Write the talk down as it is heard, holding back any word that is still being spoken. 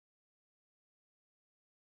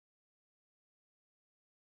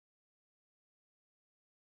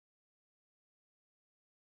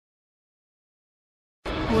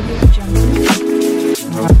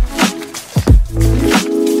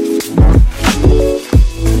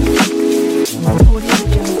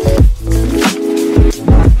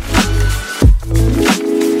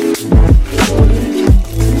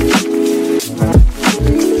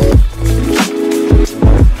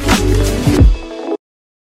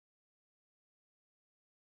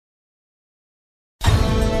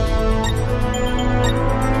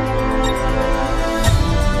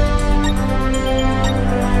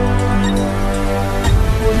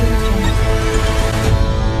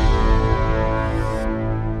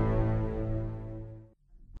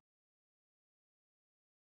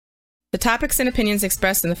The topics and opinions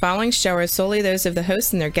expressed in the following show are solely those of the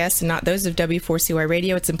host and their guests and not those of W4CY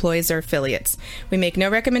Radio, its employees, or affiliates. We make no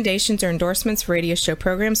recommendations or endorsements for radio show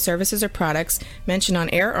programs, services, or products mentioned on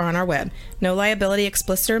air or on our web. No liability,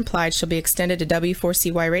 explicit or implied, shall be extended to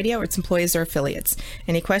W4CY Radio or its employees or affiliates.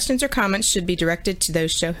 Any questions or comments should be directed to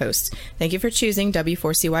those show hosts. Thank you for choosing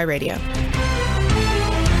W4CY Radio.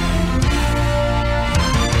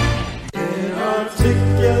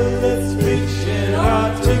 Inarticulate speech,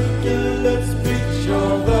 inarticulate speech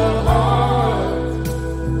of the heart.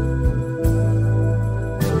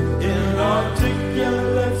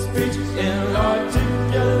 Inarticulate speech,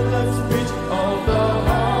 inarticulate speech of the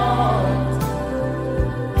heart.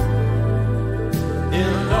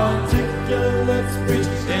 Inarticulate speech,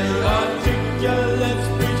 inarticulate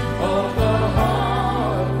speech of the heart.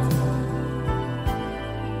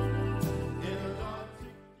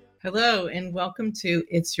 Hello, and welcome to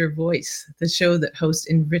It's Your Voice, the show that hosts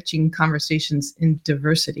enriching conversations in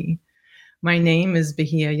diversity. My name is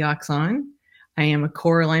Bahia Yaxon. I am a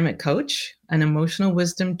core alignment coach, an emotional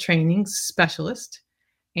wisdom training specialist,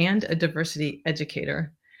 and a diversity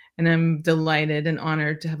educator. And I'm delighted and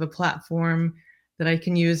honored to have a platform that I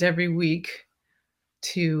can use every week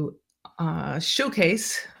to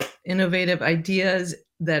showcase innovative ideas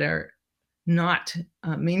that are not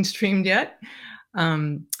mainstreamed yet.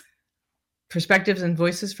 Perspectives and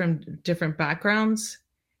voices from different backgrounds.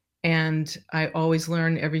 And I always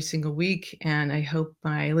learn every single week. And I hope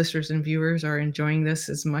my listeners and viewers are enjoying this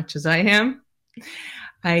as much as I am.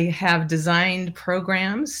 I have designed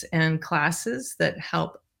programs and classes that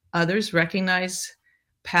help others recognize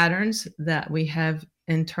patterns that we have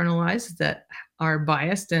internalized that are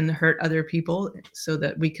biased and hurt other people so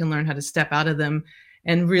that we can learn how to step out of them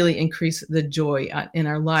and really increase the joy in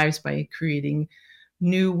our lives by creating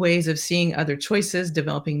new ways of seeing other choices,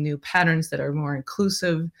 developing new patterns that are more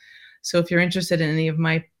inclusive. So if you're interested in any of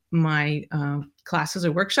my classes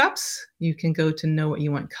or workshops, you can go to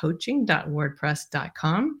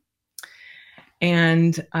knowwhatyouvantcoaching.wordpress.com.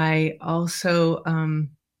 And I also am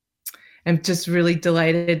just really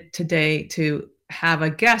delighted today to have a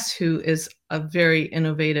guest who is a very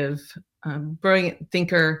innovative, brilliant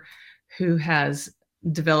thinker who has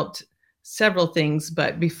developed several things.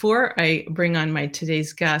 But before I bring on my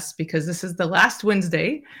today's guest, because this is the last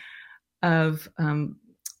Wednesday of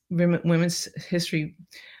Women's History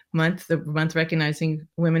Month, the month recognizing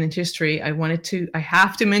women in history, I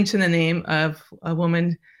have to mention the name of a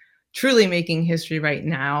woman truly making history right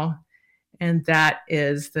now. And that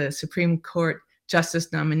is the Supreme Court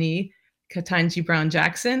Justice nominee, Ketanji Brown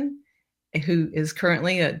Jackson, who is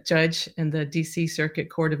currently a judge in the DC Circuit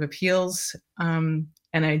Court of Appeals.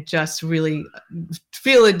 And I just really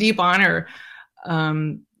feel a deep honor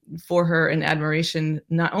for her and admiration,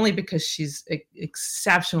 not only because she's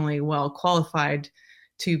exceptionally well qualified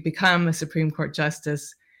to become a Supreme Court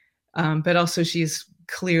justice, but also she's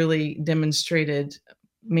clearly demonstrated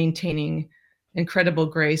maintaining incredible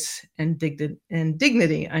grace and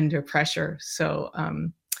dignity under pressure. So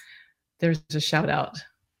there's a shout out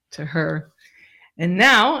to her. And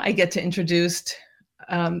now I get to introduce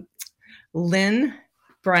Lynn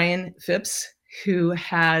Bryan Phipps, who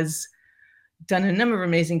has done a number of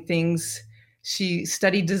amazing things. She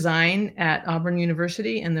studied design at Auburn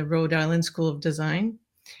University and the Rhode Island School of Design.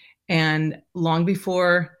 And long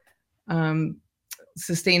before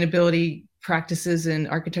sustainability practices in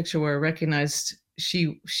architecture were recognized,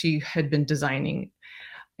 she had been designing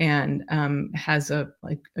and has a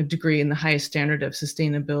degree in the highest standard of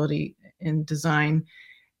sustainability in design,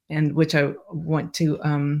 and which I want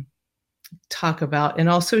to talk about. And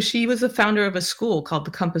also she was the founder of a school called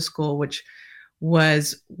the Compass School, which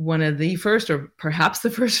was one of the first, or perhaps the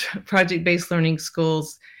first, project-based learning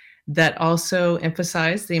schools that also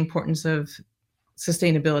emphasized the importance of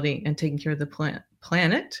sustainability and taking care of the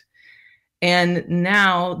planet. And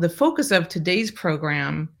now the focus of today's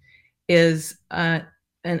program is an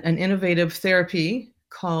innovative therapy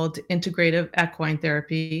called integrative equine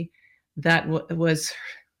therapy that was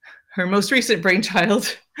her most recent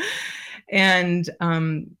brainchild. And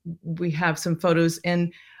we have some photos.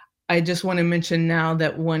 And I just want to mention now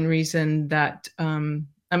that one reason that I'm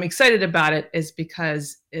excited about it is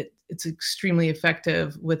because it's extremely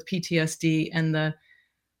effective with PTSD. And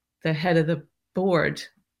the head of the board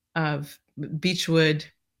of Beechwood,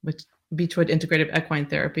 which Beechwood Integrative Equine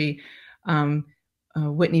Therapy,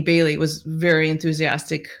 Whitney Bailey, was very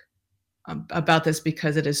enthusiastic about this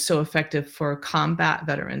because it is so effective for combat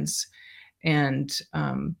veterans. And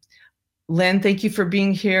Len, thank you for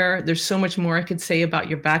being here. There's so much more I could say about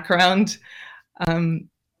your background.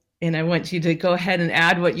 And I want you to go ahead and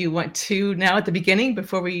add what you want to now at the beginning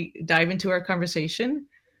before we dive into our conversation.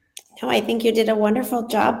 No, I think you did a wonderful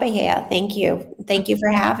job, Bahia. Thank you. Thank you for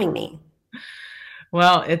having me.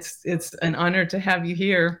 Well, it's an honor to have you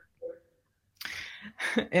here.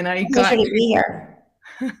 And I Pleasure to be here.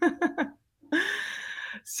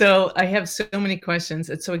 So I have so many questions.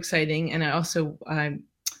 It's so exciting. And I also,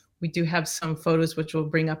 we do have some photos, which we'll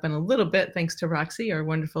bring up in a little bit, thanks to Roxy, our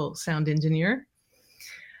wonderful sound engineer.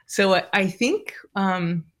 So I think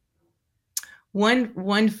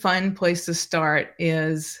one fun place to start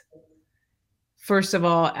is, first of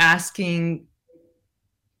all, asking,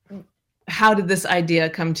 how did this idea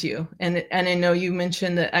come to you? And I know you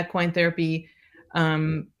mentioned the equine therapy.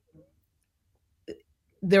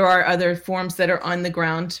 There are other forms that are on the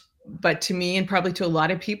ground, but to me, and probably to a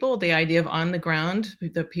lot of people, the idea of on the ground,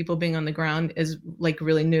 the people being on the ground, is like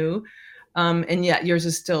really new, and yet yours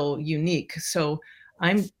is still unique. So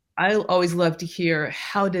I always love to hear,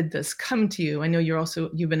 how did this come to you? I know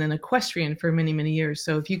you've been an equestrian for many, many years.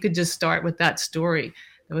 So if you could just start with that story,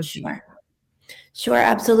 that would be. Sure,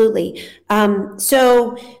 absolutely.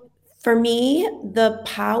 So for me, the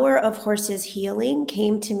power of horses healing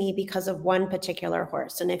came to me because of one particular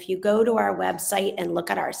horse. And if you go to our website and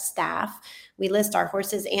look at our staff, we list our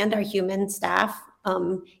horses and our human staff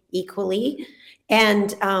equally.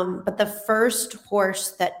 And but the first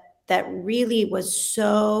horse that really was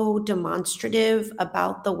so demonstrative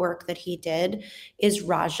about the work that he did is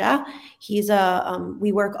Raja. He's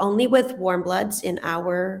we work only with warm bloods in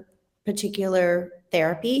our particular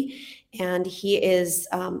therapy, and he is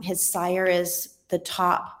his sire is the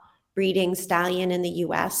top breeding stallion in the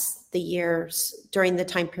US during the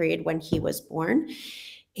time period when he was born.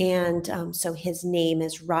 And so his name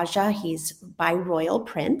is Raja. He's by Royal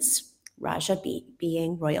Prince, Raja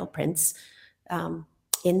being Royal Prince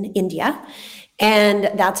in India.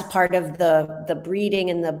 And that's part of the breeding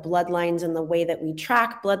and the bloodlines, and the way that we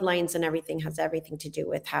track bloodlines and everything has everything to do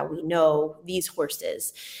with how we know these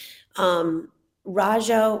horses.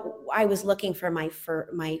 Raja, I was looking for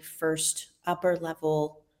my first upper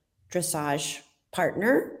level dressage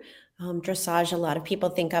partner. Dressage, a lot of people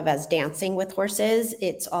think of as dancing with horses.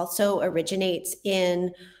 It's also originates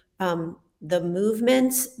in the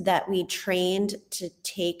movements that we trained to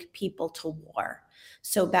take people to war.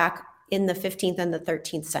 So back in the 15th and the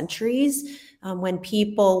 13th centuries, when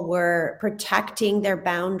people were protecting their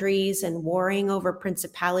boundaries and warring over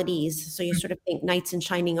principalities. So you sort of think knights in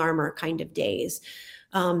shining armor kind of days.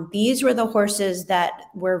 These were the horses that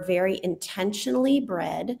were very intentionally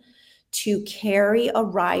bred to carry a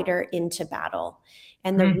rider into battle.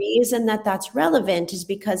 And the reason that that's relevant is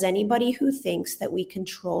because anybody who thinks that we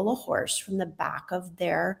control a horse from the back of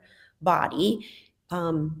their body,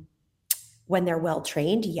 when they're well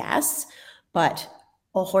trained, yes, but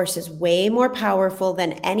a horse is way more powerful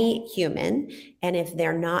than any human. And if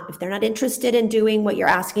they're not interested in doing what you're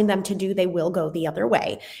asking them to do, they will go the other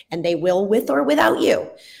way, and they will with or without you.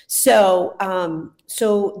 So,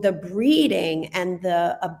 so the breeding and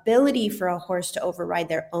the ability for a horse to override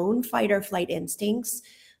their own fight or flight instincts,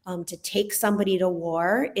 to take somebody to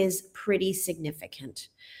war, is pretty significant.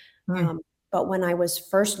 But when I was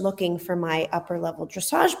first looking for my upper level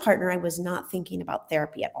dressage partner, I was not thinking about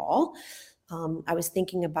therapy at all. I was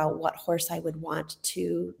thinking about what horse I would want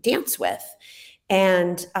to dance with.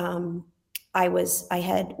 And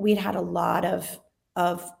we'd had a lot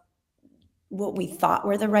of what we thought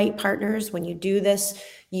were the right partners. When you do this,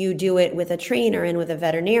 you do it with a trainer and with a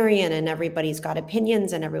veterinarian, and everybody's got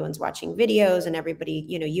opinions, and everyone's watching videos, and everybody,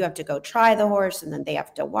 you have to go try the horse, and then they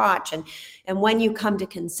have to watch. And when you come to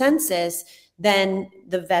consensus, then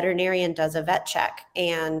the veterinarian does a vet check,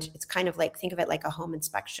 and it's kind of like, think of it like a home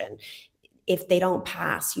inspection. If they don't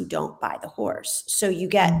pass, you don't buy the horse. So you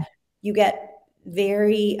get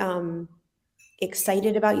very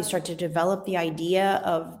excited about, you start to develop the idea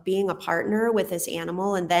of being a partner with this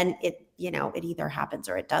animal, and then it either happens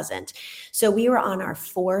or it doesn't. So we were on our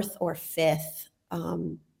fourth or fifth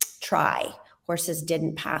try. Horses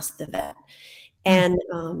didn't pass the vet. And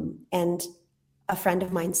a friend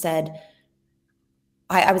of mine said,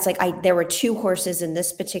 I was like, there were 2 horses in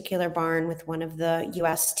this particular barn with one of the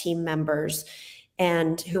US team members,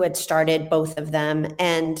 and who had started both of them.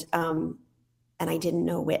 And I didn't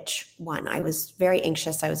know which one. I was very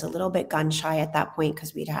anxious. I was a little bit gun shy at that point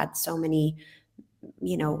because we'd had so many,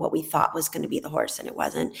 what we thought was going to be the horse, and it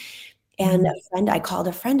wasn't. And I called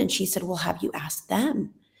a friend, and she said, well, have you asked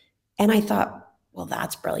them? And I thought, well,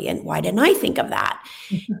 that's brilliant. Why didn't I think of that?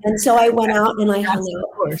 And so I went out and I hung out.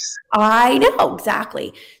 Of course. I know,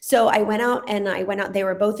 exactly. So I went out. They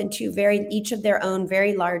were both in each of their own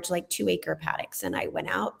very large, like 2-acre paddocks. And I went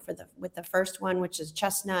out with the first one, which is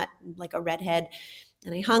Chestnut, like a redhead.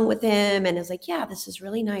 And I hung with him, and I was like, yeah, this is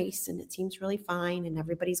really nice. And it seems really fine, and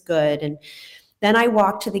everybody's good. And then I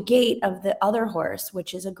walked to the gate of the other horse,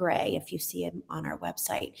 which is a gray, if you see him on our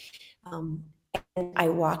website. And I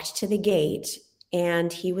walked to the gate,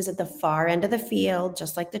 and he was at the far end of the field,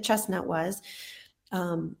 just like the Chestnut was.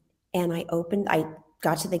 And I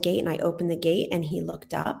got to the gate, and I opened the gate, and he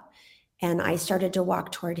looked up, and I started to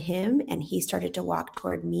walk toward him, and he started to walk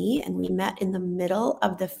toward me. And we met in the middle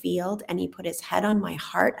of the field, and he put his head on my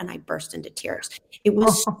heart, and I burst into tears. It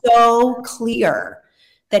was so clear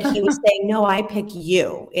that he was saying, no, I pick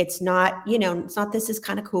you. It's not, it's not, this is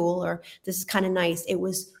kind of cool, or this is kind of nice. It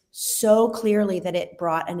was so clearly that it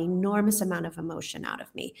brought an enormous amount of emotion out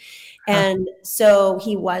of me. And so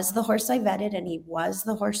he was the horse I vetted, and he was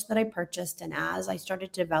the horse that I purchased. And as I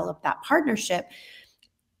started to develop that partnership,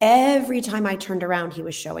 every time I turned around, he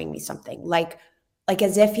was showing me something, like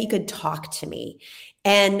as if he could talk to me.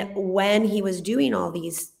 And when he was doing all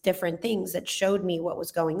these different things that showed me what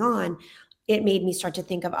was going on, it made me start to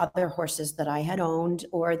think of other horses that I had owned,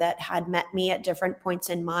 or that had met me at different points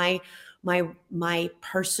in my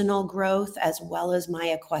personal growth as well as my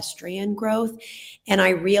equestrian growth. And I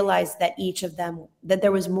realized that each of them, that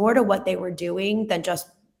there was more to what they were doing than just,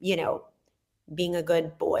 being a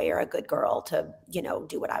good boy or a good girl to,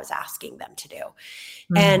 do what I was asking them to do.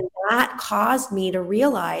 Mm-hmm. And that caused me to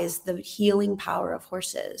realize the healing power of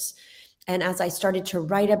horses. And as I started to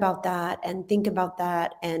write about that and think about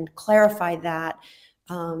that and clarify that,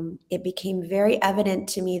 it became very evident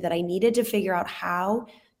to me that I needed to figure out how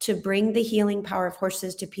to bring the healing power of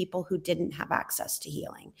horses to people who didn't have access to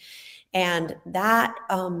healing. And that,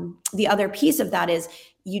 the other piece of that is,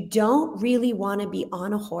 you don't really want to be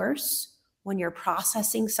on a horse when you're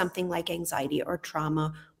processing something like anxiety or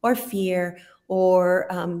trauma or fear or,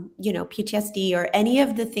 PTSD, or any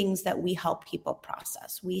of the things that we help people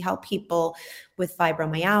process. We help people with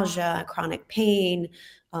fibromyalgia, chronic pain,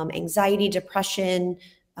 anxiety, depression,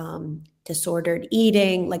 disordered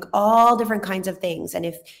eating, like all different kinds of things. And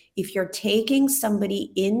if you're taking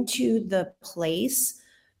somebody into the place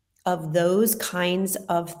of those kinds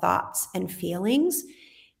of thoughts and feelings,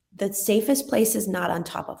 the safest place is not on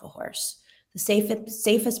top of a horse. The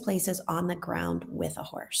safest place is on the ground with a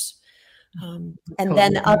horse. And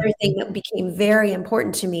then the other thing that became very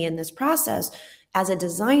important to me in this process as a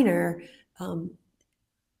designer,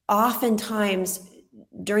 oftentimes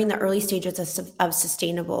during the early stages of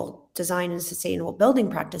sustainable design and sustainable building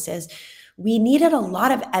practices, we needed a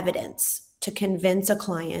lot of evidence to convince a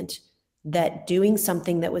client that doing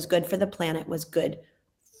something that was good for the planet was good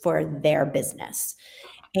for their business.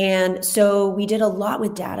 And so we did a lot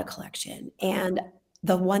with data collection. And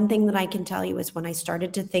the one thing that I can tell you is, when I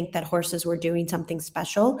started to think that horses were doing something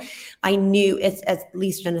special, I knew it's, at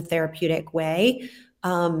least in a therapeutic way,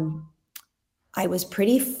 I was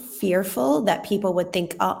pretty fearful that people would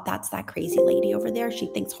think, oh, that's that crazy lady over there. She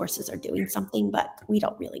thinks horses are doing something, but we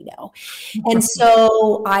don't really know. And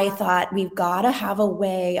so I thought, we've got to have a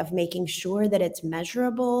way of making sure that it's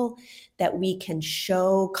measurable, that we can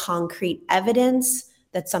show concrete evidence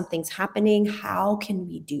that something's happening. How can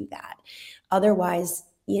we do that? Otherwise,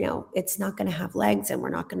 it's not going to have legs, and we're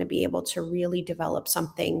not going to be able to really develop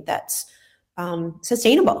something that's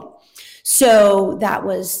sustainable. So that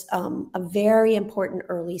was a very important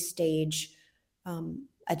early stage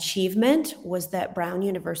achievement, was that Brown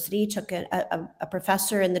University took a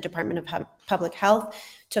professor in the Department of Public Health,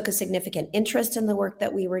 took a significant interest in the work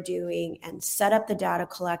that we were doing, and set up the data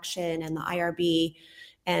collection and the IRB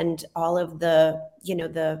and all of the,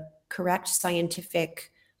 the correct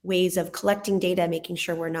scientific ways of collecting data, making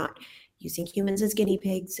sure we're not using humans as guinea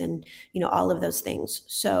pigs, and, all of those things.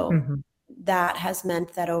 So that has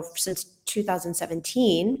meant that since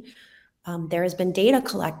 2017, there has been data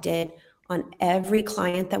collected on every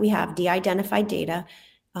client that we have, de-identified data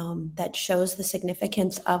that shows the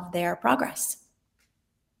significance of their progress.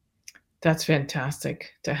 That's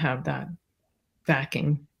fantastic to have that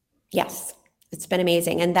backing. Yes, it's been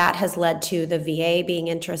amazing. And that has led to the VA being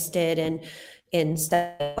interested in in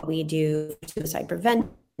studying what we do for suicide prevention.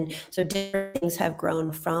 So different things have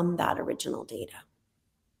grown from that original data.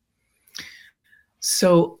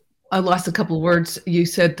 So I lost a couple of words. You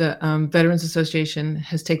said the Veterans Association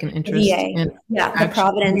has taken interest VA, in the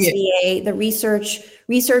Providence VA, the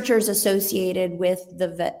researchers associated with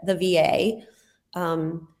the VA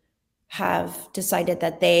have decided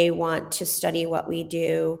that they want to study what we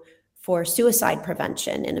do for suicide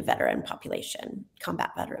prevention in a veteran population,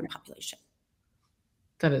 combat veteran population.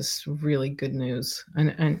 That is really good news.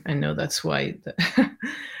 And I know that's why.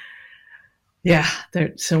 Yeah,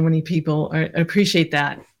 there so many people appreciate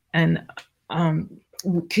that. And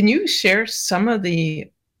can you share some of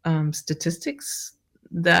the statistics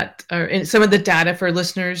that are in some of the data for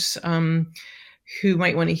listeners who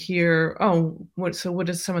might want to hear? What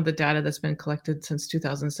is some of the data that's been collected since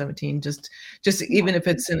 2017? Just even if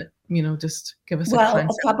it's in, just give us a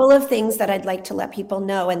concept. A couple of things that I'd like to let people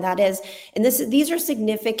know, and that is, these are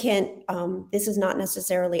significant. This is not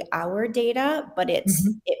necessarily our data, but it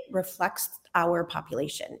reflects our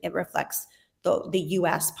population. It reflects the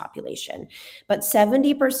US population. But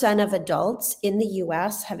 70% of adults in the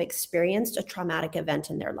US have experienced a traumatic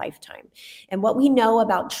event in their lifetime. And what we know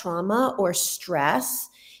about trauma or stress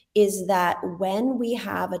is that when we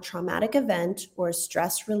have a traumatic event or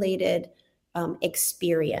stress-related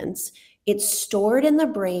experience, it's stored in the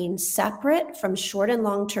brain separate from short and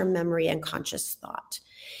long-term memory and conscious thought.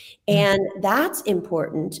 And that's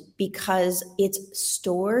important because it's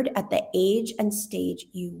stored at the age and stage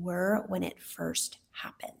you were when it first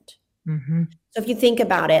happened. So if you think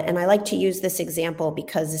about it, and I like to use this example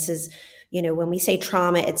because this is, when we say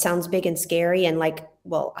trauma, it sounds big and scary and like,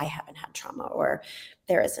 well, I haven't had trauma, or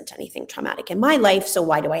there isn't anything traumatic in my life, so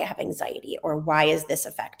why do I have anxiety, or why is this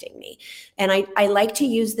affecting me? And I like to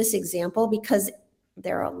use this example because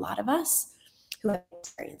there are a lot of us who have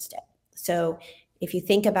experienced it. So if you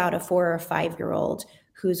think about a 4 or 5-year-old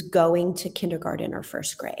who's going to kindergarten or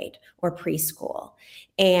first grade or preschool,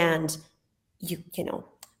 and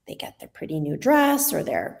they get their pretty new dress or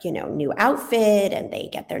their, new outfit, and they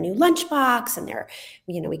get their new lunchbox, and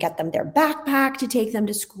we get them their backpack to take them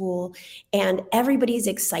to school, and everybody's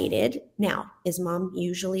excited. Now, is mom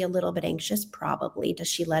usually a little bit anxious? Probably. Does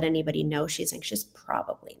she let anybody know she's anxious?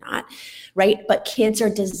 Probably not, right? But kids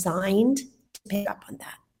are designed to pick up on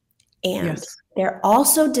that. And they're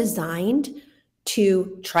also designed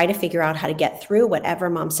to try to figure out how to get through whatever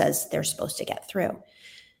mom says they're supposed to get through.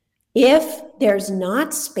 If there's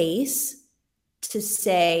not space to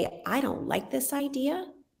say, I don't like this idea.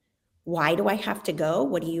 Why do I have to go?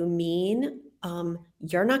 What do you mean?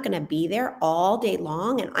 You're not going to be there all day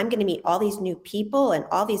long, and I'm going to meet all these new people and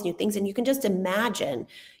all these new things. And you can just imagine,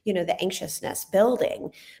 the anxiousness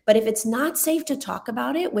building. But if it's not safe to talk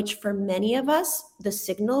about it, which for many of us, the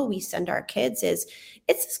signal we send our kids is,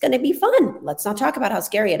 it's going to be fun. Let's not talk about how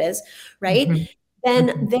scary it is, right?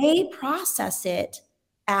 Then they process it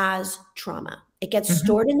as trauma. It gets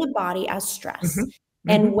stored in the body as stress.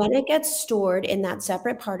 And when it gets stored in that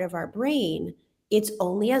separate part of our brain, it's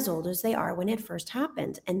only as old as they are when it first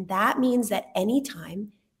happened. And that means that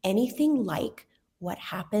anytime anything like what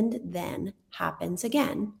happened then happens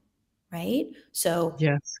again, right? So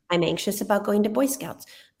I'm anxious about going to Boy Scouts.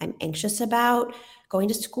 I'm anxious about going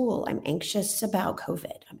to school. I'm anxious about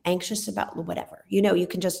COVID. I'm anxious about whatever. You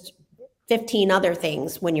can just 15 other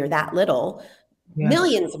things when you're that little.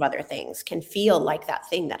 Millions of other things can feel like that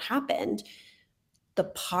thing that happened. The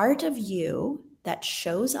part of you that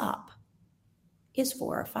shows up is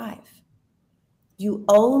 4 or 5. You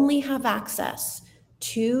only have access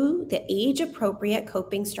to the age-appropriate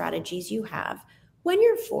coping strategies you have when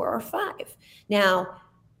you're 4 or 5. Now,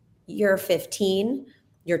 you're 15,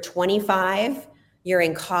 you're 25, you're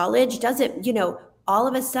in college, all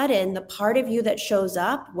of a sudden, the part of you that shows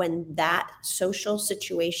up when that social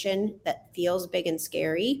situation that feels big and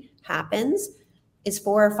scary happens is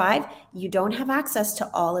 4 or 5. You don't have access to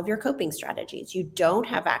all of your coping strategies. You don't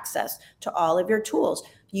have access to all of your tools.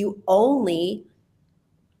 You only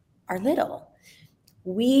are little.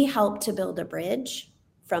 We help to build a bridge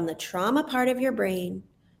from the trauma part of your brain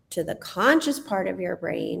to the conscious part of your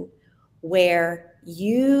brain, where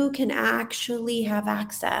you can actually have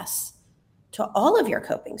access to all of your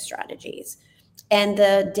coping strategies. And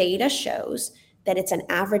the data shows that it's an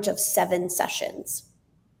average of 7 sessions.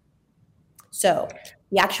 So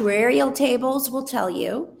the actuarial tables will tell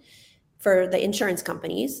you, for the insurance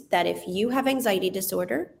companies, that if you have anxiety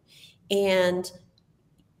disorder and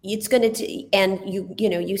it's going to, and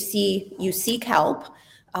you seek help,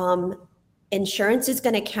 insurance is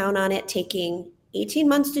going to count on it taking 18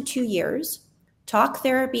 months to 2 years, talk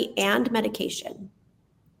therapy and medication.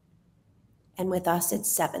 And with us,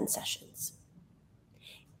 it's 7 sessions.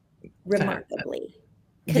 Remarkably,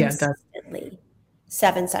 Yeah, that consistently,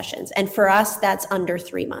 7 sessions. And for us, that's under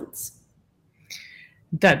 3 months.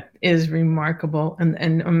 that is remarkable,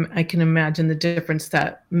 and I can imagine the difference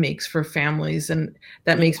that makes for families, and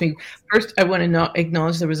that makes me first. I want to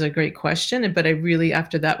acknowledge there was a great question, but I really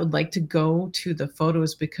after that would like to go to the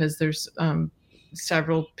photos because there's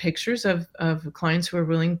several pictures of clients who are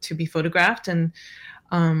willing to be photographed and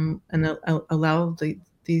allow the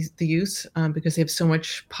use because they have so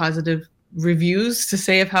much positive reviews to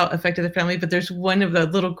say of how effective the family. But there's one of the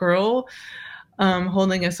little girl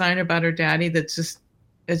holding a sign about her daddy that's just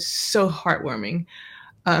it's so heartwarming.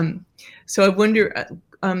 So I wonder,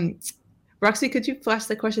 Roxy, could you flash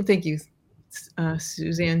the question? Thank you.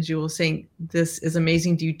 Suzanne Jewell saying, this is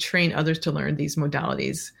amazing. Do you train others to learn these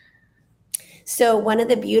modalities? So one of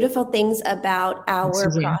the beautiful things about our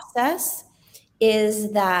Suzanne. process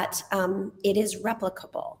is that it is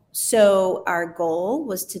replicable. So our goal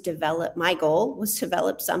was to develop, my goal was to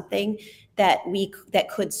develop something that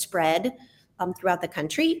could spread throughout the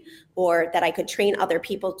country, or that I could train other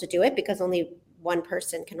people to do it, because only one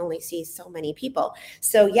person can only see so many people.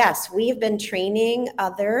 So yes, we've been training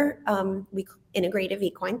other integrative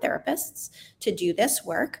equine therapists to do this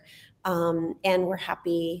work. And we're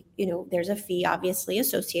happy, there's a fee obviously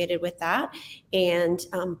associated with that. And,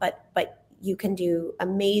 but you can do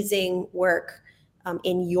amazing work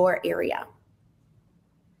in your area.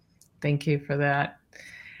 Thank you for that.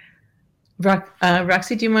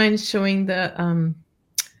 Roxy, do you mind showing the,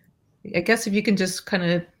 I guess if you can just kind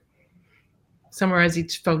of summarize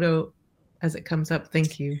each photo as it comes up.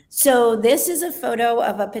 Thank you. So this is a photo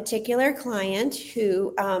of a particular client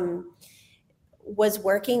who was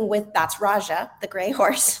working with, that's Raja, the gray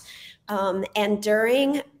horse.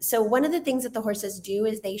 So one of the things that the horses do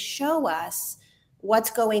is they show us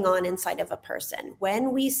what's going on inside of a person.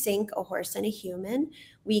 When we sync a horse and a human,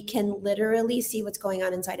 we can literally see what's going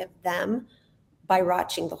on inside of them by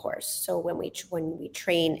watching the horse. So when we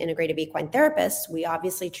train integrative equine therapists, we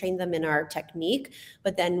obviously train them in our technique,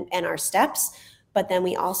 and our steps, but then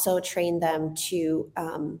we also train them to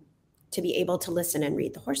be able to listen and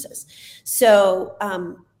read the horses. So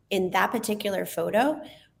in that particular photo,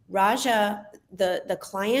 Raja, the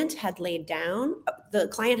client had laid down, the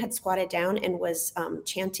client had squatted down and was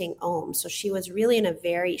chanting Om. So she was really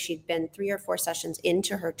she'd been 3 or 4 sessions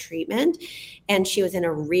into her treatment, and she was in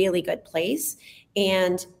a really good place.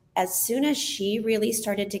 And as soon as she really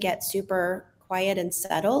started to get super quiet and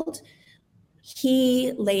settled,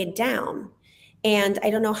 he laid down. And I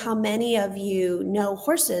don't know how many of you know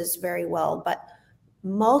horses very well, but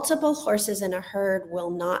multiple horses in a herd will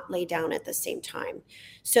not lay down at the same time.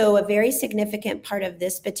 So a very significant part of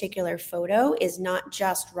this particular photo is not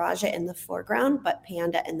just Raja in the foreground, but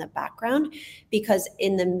Panda in the background, because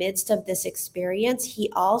in the midst of this experience,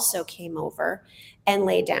 he also came over and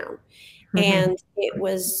lay down. Mm-hmm. And it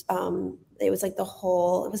was like it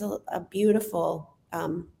was a beautiful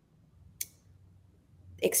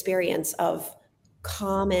experience of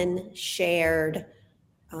common, shared,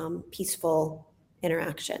 peaceful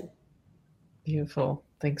interaction. Beautiful.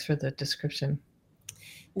 Thanks for the description.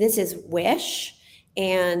 This is Wish,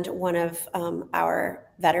 and one of our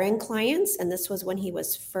veteran clients, and this was when he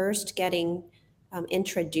was first getting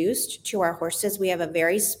introduced to our horses. We have a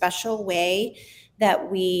very special way that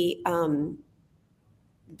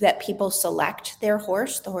that people select their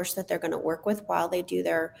horse, the horse that they're going to work with while they do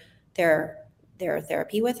their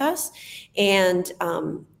therapy with us. And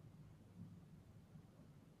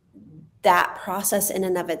that process in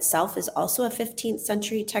and of itself is also a 15th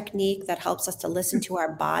century technique that helps us to listen to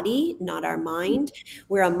our body, not our mind.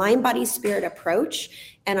 We're a mind, body, spirit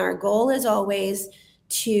approach. And our goal is always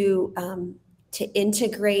to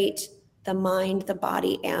integrate the mind, the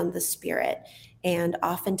body, and the spirit. And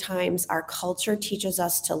oftentimes our culture teaches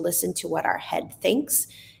us to listen to what our head thinks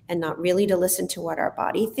and not really to listen to what our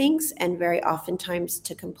body thinks, and very oftentimes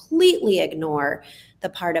to completely ignore the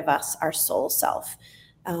part of us, our soul self,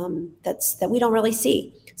 that we don't really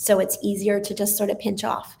see. So it's easier to just sort of pinch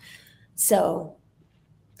off. So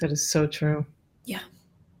that is so true. Yeah.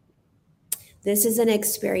 This is an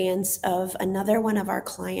experience of another one of our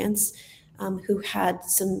clients who had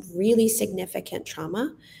some really significant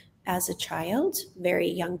trauma as a child, very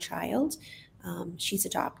young child. She's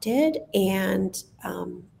adopted, and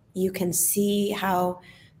you can see how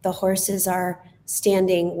the horses are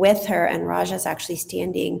standing with her, and Raja's actually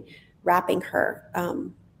standing, wrapping her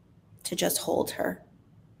to just hold her.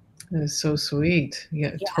 That is so sweet.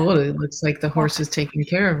 Yeah, Yeah. totally. It looks like the horse is taking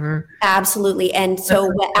care of her. Absolutely. And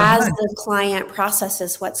so That's so as much. the client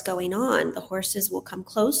processes what's going on, the horses will come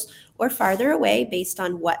close or farther away based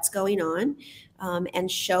on what's going on, and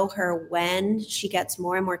show her when she gets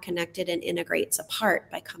more and more connected and integrates apart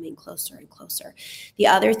by coming closer and closer. The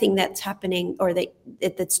other thing that's happening, or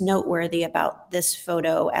that's noteworthy about this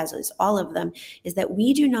photo, as is all of them, is that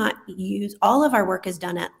we do not use, all of our work is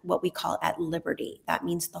done at what we call at liberty. That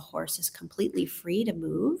means the horse is completely free to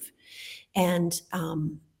move. And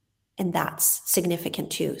that's significant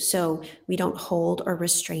too. So we don't hold or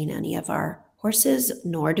restrain any of our horses,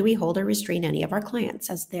 nor do we hold or restrain any of our clients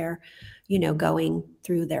as they're, going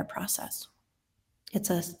through their process.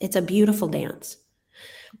 It's a beautiful dance.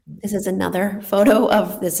 This is another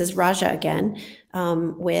photo this is Raja again,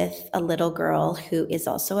 with a little girl who is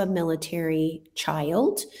also a military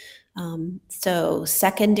child. So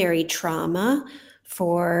secondary trauma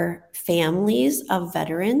for families of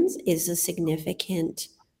veterans is a significant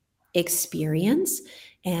experience,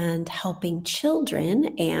 and helping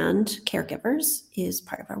children and caregivers is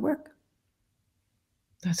part of our work.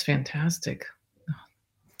 That's fantastic.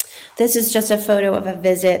 This is just a photo of a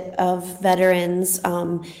visit of veterans,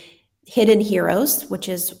 hidden heroes, which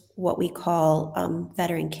is what we call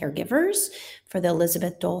veteran caregivers for the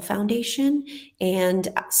Elizabeth Dole Foundation, and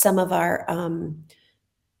some of our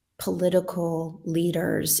political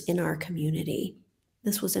leaders in our community.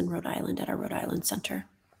 This was in Rhode Island at our Rhode Island Center.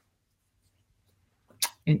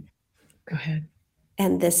 Go ahead.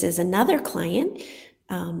 And this is another client.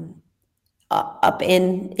 Up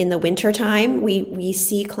in the winter time, we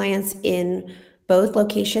see clients in both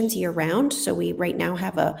locations year round. So we right now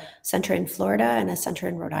have a center in Florida and a center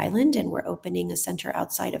in Rhode Island, and we're opening a center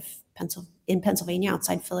outside of Pennsylvania,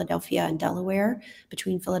 outside Philadelphia and Delaware,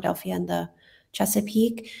 between Philadelphia and the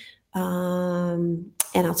Chesapeake, and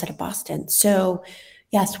outside of Boston. So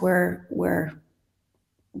yes, we're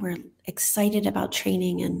excited about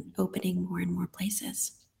training and opening more and more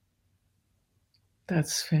places.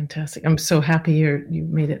 That's fantastic. I'm so happy you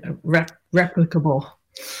made it replicable.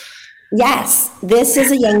 Yes, this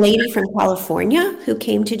is a young lady from California who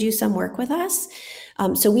came to do some work with us.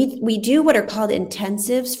 So we do what are called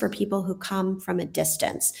intensives for people who come from a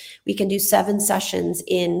distance. We can do 7 sessions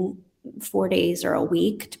in 4 days or a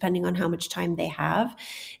week, depending on how much time they have.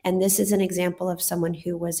 And this is an example of someone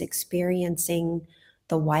who was experiencing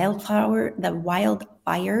the wildfires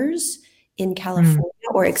in California,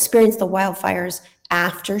 or experienced the wildfires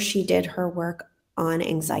after she did her work on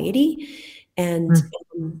anxiety. And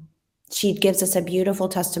she gives us a beautiful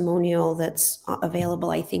testimonial that's available,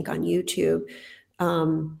 I think, on YouTube,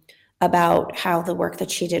 about how the work that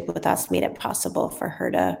she did with us made it possible for her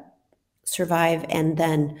to survive, and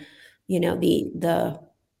then, the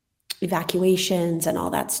evacuations and all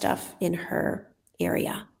that stuff in her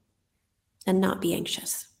area, and not be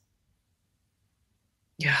anxious.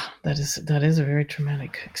 Yeah, that is a very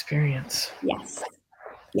traumatic experience. Yes.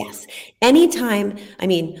 Anytime,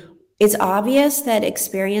 it's obvious that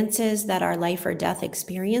experiences that are life or death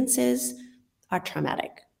experiences are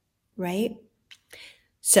traumatic, right?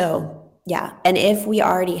 So, yeah. And if we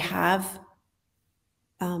already have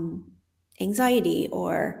anxiety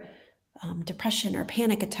or depression or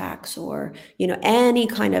panic attacks, or, any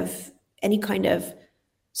kind of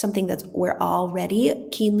something that we're already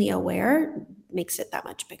keenly aware, makes it that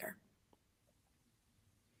much bigger.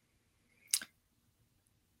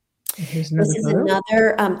 Here's This is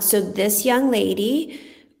another, so this young lady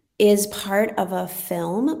is part of a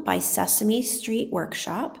film by Sesame Street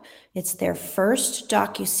Workshop. It's their first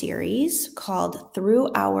docuseries called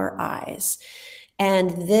Through Our Eyes.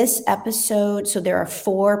 And this episode, so there are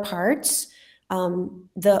 4 parts.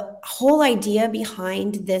 The whole idea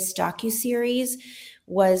behind this docuseries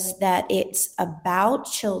was that it's about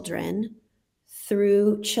children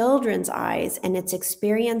through children's eyes, and its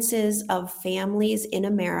experiences of families in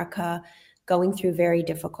America going through very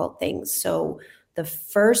difficult things. So the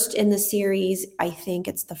first in the series, I think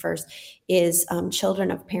it's the first, is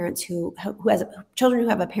children of parents children who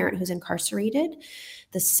have a parent who's incarcerated.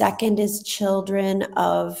 The second is children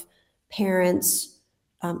of parents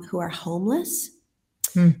who are homeless.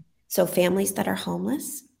 So families that are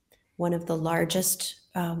homeless, one of the largest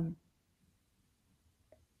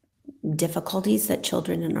difficulties that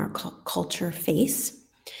children in our culture face.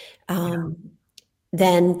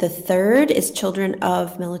 Then the third is children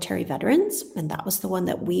of military veterans, and that was the one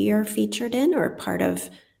that we are featured in, or part of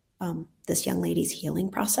this young lady's healing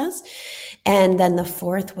process. And then the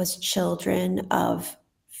fourth was children of,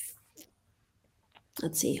 there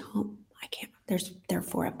are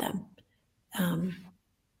 4 of them.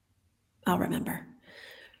 I'll remember.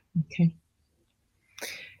 Okay.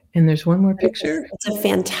 And there's one more It's picture. it's a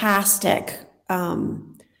fantastic,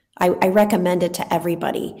 I recommend it to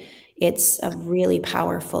everybody. It's a really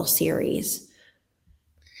powerful series.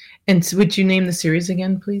 And would you name the series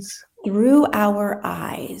again, please? Through Our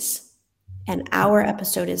Eyes. And our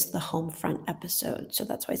episode is the Homefront episode. So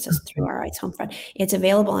that's why it says Through Our Eyes Homefront. It's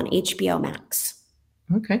available on HBO Max.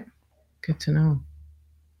 Okay. Good to know.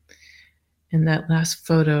 And that last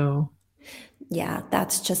photo. Yeah,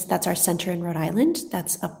 that's our center in Rhode Island.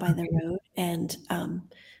 That's up by the Okay. road. And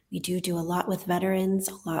we do a lot with veterans,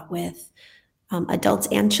 a lot with adults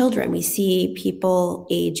and children. We see people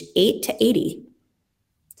age 8 to 80.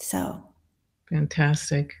 So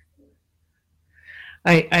Fantastic.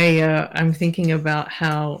 I'm thinking about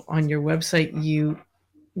how on your website you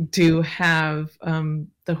do have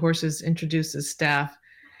the horses introduced as staff,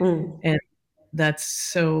 and that's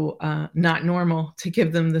so not normal to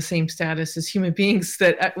give them the same status as human beings.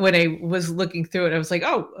 That when I was looking through it, I was like,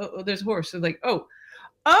 oh, there's a horse. So like, oh,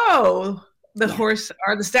 the Yeah. horse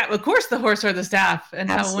are the staff. Of course, the horse are the staff, and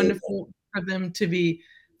how Absolutely. wonderful for them to be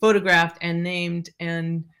photographed and named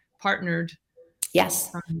and partnered.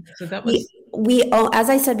 Yes. So that We, was as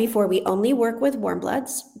I said before, we only work with warm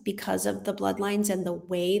bloods because of the bloodlines and the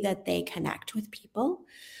way that they connect with people.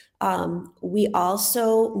 We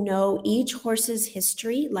also know each horse's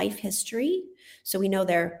history, life history. So we know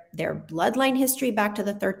their bloodline history back to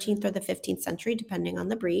the 13th or the 15th century, depending on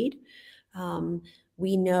the breed.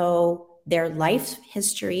 We know their life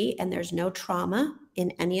history, and there's no trauma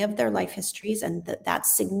in any of their life histories, and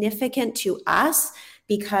that's significant to us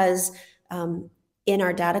because in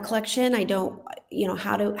our data collection, I don't,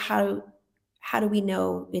 how do we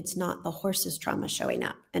know it's not the horse's trauma showing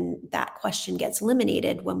up? And that question gets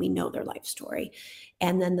eliminated when we know their life story.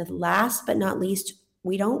 And then the last but not least,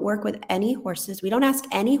 we don't work with any horses. We don't ask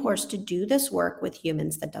any horse to do this work with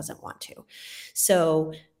humans that doesn't want to.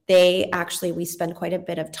 So we spend quite a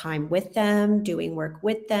bit of time with them, doing work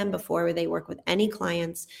with them before they work with any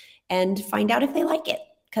clients, and find out if they like it.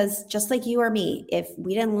 Because just like you or me, if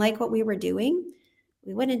we didn't like what we were doing,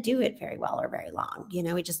 we wouldn't do it very well or very long.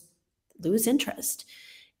 We just lose interest.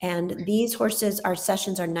 And these horses, our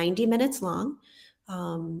sessions are 90 minutes long,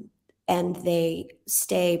 and they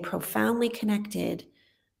stay profoundly connected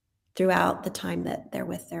throughout the time that they're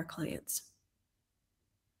with their clients.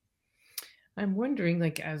 I'm wondering,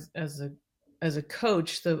 like as a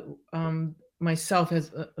coach, myself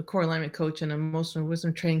as a core alignment coach and emotional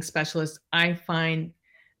wisdom training specialist, I find,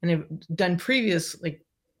 and I've done previous like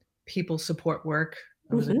people support work.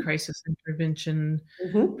 I was a Mhm. crisis intervention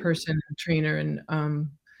Mhm. person and trainer, and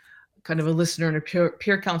kind of a listener and a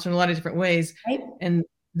peer counselor in a lot of different ways. Right? And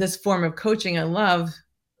this form of coaching I love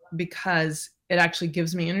because it actually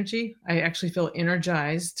gives me energy. I actually feel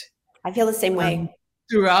energized I feel the same um, way.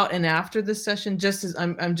 throughout and after the session. Just as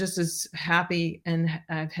I'm just as happy, and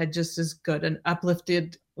I've had just as good an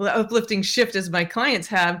uplifting shift as my clients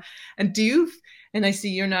have. And and I see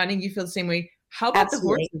you're nodding, you feel the same way. How about the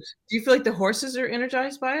Absolutely. horses? Do you feel like the horses are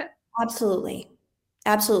energized by it? Absolutely.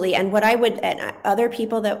 Absolutely. And what I would, and other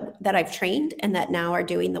people that I've trained and that now are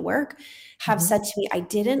doing the work have Mhm. said to me, I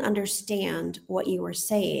didn't understand what you were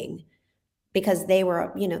saying, because they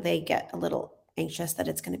get a little anxious that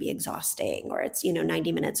it's going to be exhausting, or it's,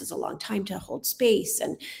 90 minutes is a long time to hold space.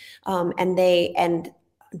 And I'm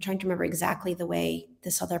trying to remember exactly the way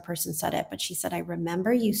this other person said it, but she said, I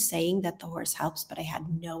remember you saying that the horse helps, but I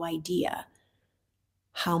had no idea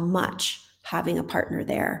how much having a partner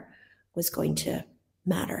there was going to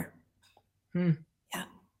matter. Hmm. Yeah.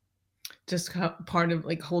 Just part of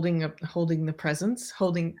like holding the presence,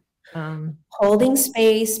 Holding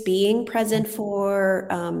space, being present for,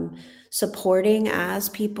 supporting as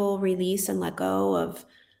people release and let go of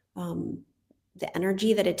the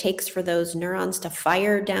energy that it takes for those neurons to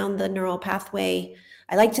fire down the neural pathway.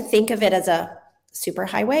 I like to think of it as a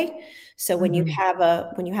superhighway. So when you Mhm. have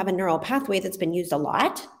a neural pathway that's been used a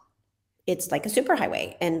lot, it's like a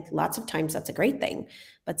superhighway, and lots of times that's a great thing.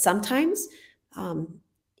 But sometimes um,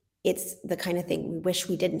 it's the kind of thing we wish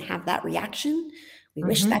we didn't have that reaction. We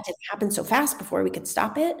wish Mhm. that didn't happen so fast before we could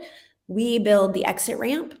stop it. We build the exit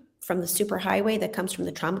ramp from the superhighway that comes from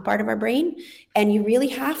the trauma part of our brain. And you really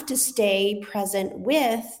have to stay present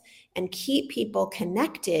with and keep people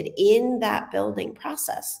connected in that building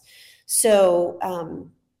process. So,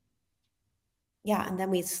 yeah, and then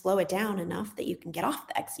we slow it down enough that you can get off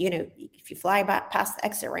the exit. If you fly past the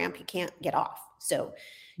exit ramp, you can't get off. So,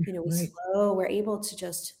 Right. we're able to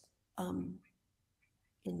just um,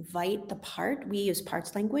 invite the part. We use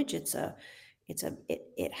parts language.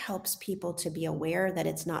 It helps people to be aware that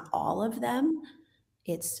it's not all of them.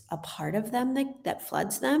 It's a part of them that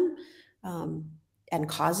floods them, and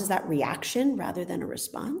causes that reaction rather than a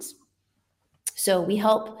response. So we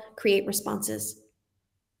help create responses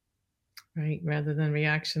Right, rather than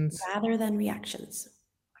reactions. rather than reactions.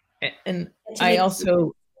 And And to I make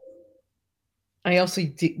also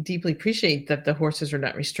deeply appreciate that the horses are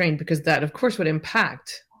not restrained, because that, of course, would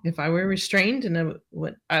impact if I were restrained and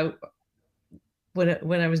when I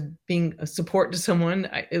was being a support to someone,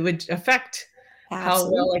 it would affect how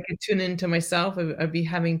well absolutely. I could tune into myself. I'd be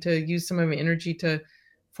having to use some of my energy to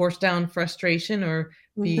force down frustration or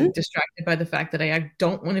be Mhm. distracted by the fact that I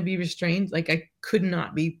don't want to be restrained. Like I could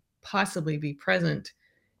not be possibly be present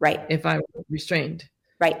Right. if I were restrained.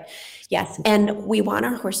 Right. Yes. And we want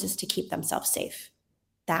our horses to keep themselves safe.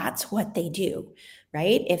 That's what they do,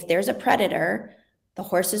 right? If there's a predator, the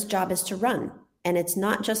horse's job is to run. And it's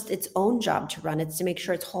not just its own job to run, it's to make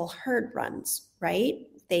sure its whole herd runs, right?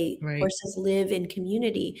 Right. Horses live in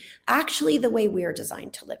community, actually the way we're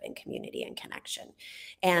designed to live in community and connection.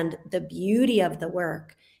 And the beauty of the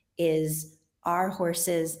work is our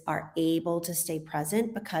horses are able to stay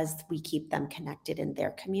present because we keep them connected in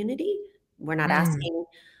their community. We're not Mm, asking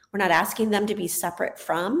we're not asking them to be separate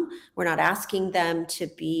from, we're not asking them to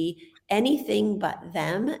be anything but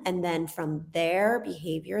them. And then from their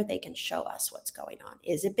behavior, they can show us what's going on.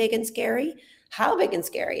 Is it big and scary? How big and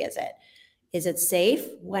scary is it? Is it safe?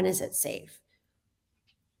 When is it safe?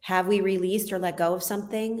 Have we released or let go of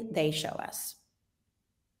something? They show us.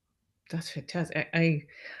 that's fantastic.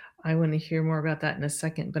 I want to hear more about that in a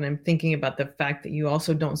second, but I'm thinking about the fact that you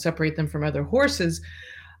also don't separate them from other horses.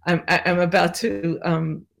 I'm about to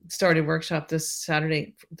start a workshop this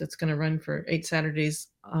Saturday that's going to run for 8 Saturdays,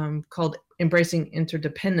 called Embracing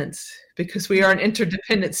Interdependence, because we are an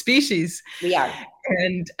interdependent species, We are.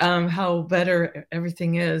 and how better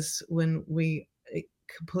everything is when we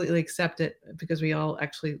completely accept it, because we all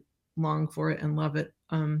actually long for it and love it.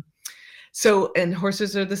 And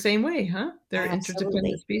horses are the same way, huh? They're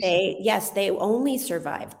interdependent Absolutely. species. Yes, they only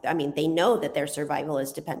survive. I mean, they know that their survival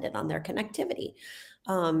is dependent on their connectivity.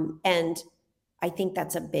 And I think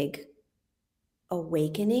that's a big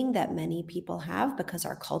awakening that many people have because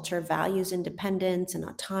our culture values independence and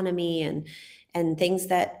autonomy and things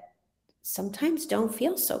that sometimes don't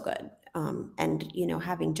feel so good. And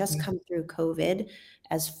having just Yeah. come through COVID,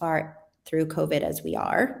 as far through COVID as we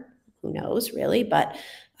are, who knows really, but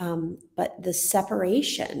the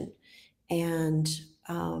separation and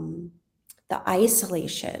the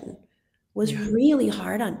isolation was Yeah. really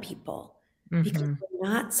hard on people because Mhm. we're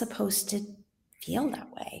not supposed to feel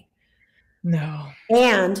that way. No.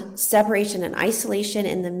 And separation and isolation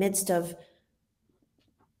in the midst of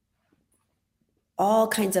all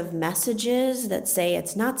kinds of messages that say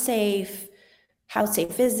it's not safe. How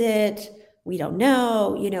safe is it? We don't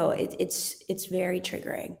know. It's very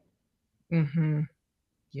triggering. Mhm.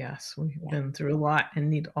 Yes, we've Yeah, been through a lot and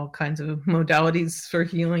need all kinds of modalities for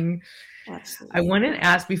healing. I absolutely. wanted to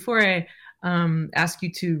ask, before I ask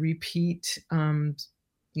you to repeat,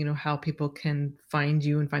 how people can find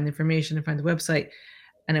you and find the information and find the website.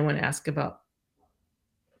 And I want to ask about,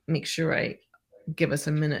 make sure I give us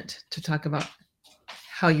a minute to talk about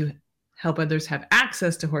how you help others have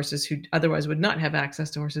access to horses who otherwise would not have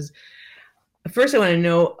access to horses. First, I want to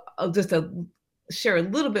know, share a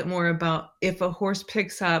little bit more about if a horse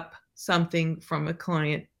picks up something from a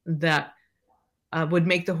client that would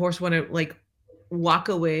make the horse want to like walk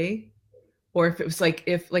away, or if it was like,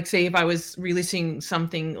 if like say if I was releasing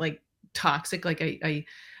something like toxic, like I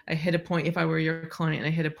hit a point, if I were your client, I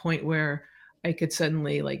hit a point where I could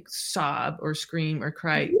suddenly like sob or scream or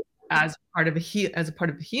cry Mhm. as a part of the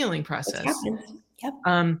healing It process. happens. Yep.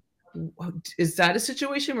 Um, is that a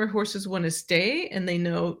situation where horses want to stay and they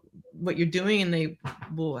know what you're doing and they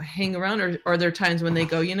will hang around, or are there times when they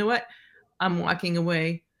go, you know what, I'm walking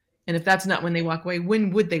away? And if that's not when they walk away,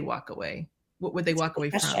 when would they walk away? What would they That's a walk good away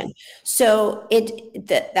question. from? So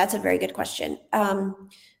that's a very good question.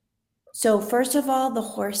 So first of all, the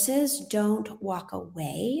horses don't walk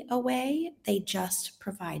away. They just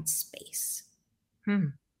provide space. Hmm.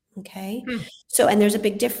 Okay. Hmm. So, and there's a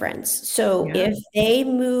big difference. So Yeah. if they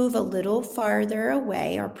move a little farther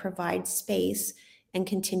away or provide space and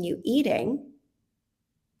continue eating,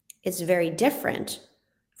 it's very different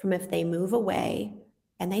from if they move away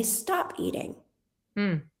and they stop eating.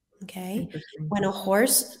 Hmm. Okay. Interesting. When a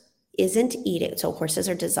horse isn't eating, so horses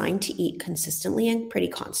are designed to eat consistently and pretty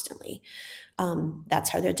constantly. That's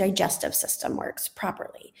how their digestive system works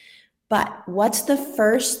properly. But what's the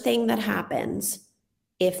first thing that happens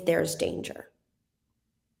if there's danger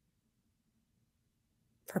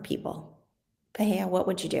for people? Pahea, what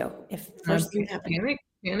would you do if first thing happened? Panic.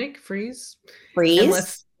 Panic, freeze, Freeze,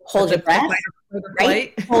 unless hold the your breath, fight or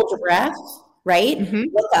right? flight. Hold your breath, right? Mhm.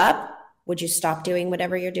 Look up. Would you stop doing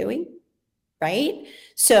whatever you're doing? Right?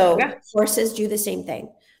 So Yeah. horses do the same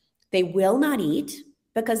thing. They will not eat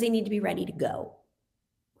because they need to be ready to go,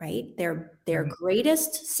 right? Their Right.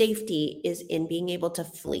 greatest safety is in being able to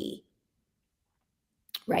flee,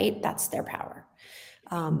 right? That's their power.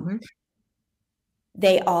 Mhm.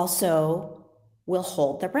 They also will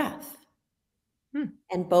hold their breath. Hmm.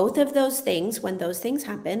 And both of those things, when those things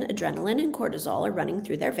happen, adrenaline and cortisol are running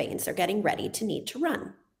through their veins. They're getting ready to need to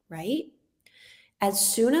run, right?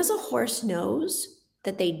 As soon as a horse knows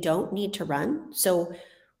that they don't need to run, so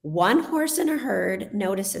one horse in a herd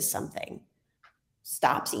notices something,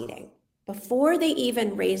 stops eating. Before they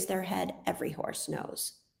even raise their head, every horse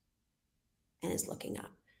knows and is looking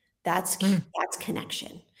up. That's Mm. that's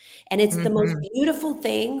connection. And it's the most Mhm. beautiful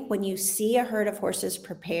thing when you see a herd of horses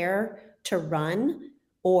prepare to run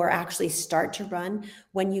or actually start to run,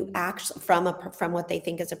 when you actually from what they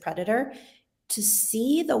think is a predator, to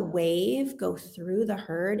see the wave go through the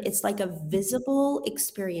herd, it's like a visible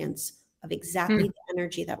experience of exactly Hmm. the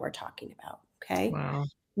energy that we're talking about, okay? Wow.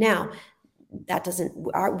 Now, that doesn't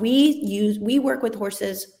we work with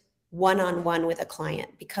horses one-on-one with a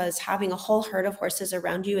client, because having a whole herd of horses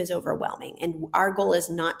around you is overwhelming, and our goal is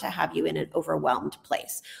not to have you in an overwhelmed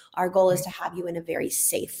place. Our goal is Right. to have you in a very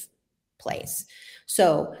safe place.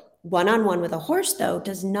 So one-on-one with a horse, though,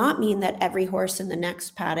 does not mean that every horse in the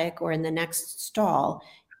next paddock or in the next stall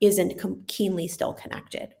isn't keenly still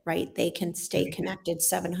connected, right? They can stay connected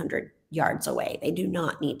 700 yards away. They do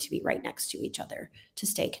not need to be right next to each other to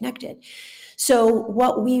stay connected. So,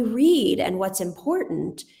 what we read and what's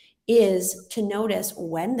important is to notice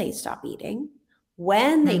when they stop eating,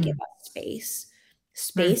 when they give Mm. us space. Mm.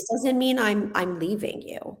 Space doesn't mean I'm leaving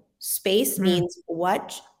you. Space Mm. means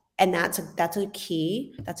what, and that's a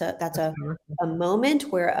key. That's That's powerful. a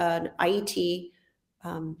moment where an IET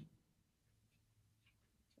um,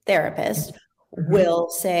 therapist Mhm. will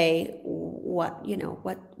say, what,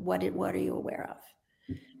 what are you aware of?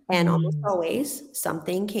 And almost Mm. always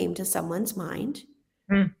something came to someone's mind.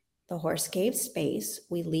 Mm. The horse gave space.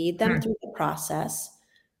 We lead them Mm. through the process.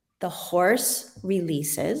 The horse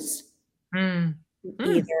releases Mm. Mm.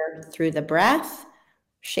 either through the breath,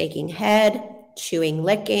 shaking head, chewing,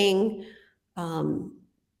 licking, um,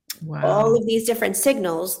 all Wow. of these different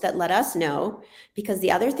signals that let us know. Because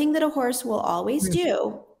the other thing that a horse will always Mm.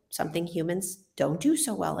 do, something humans don't do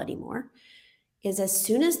so well anymore, is as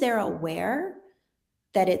soon as they're aware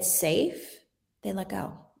that it's safe, they let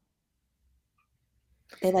go.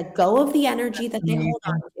 They let go of the energy that they hold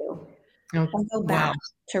Amazing. on to Oh, and go wow. back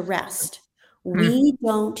to rest. Mm. We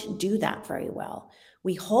don't do that very well.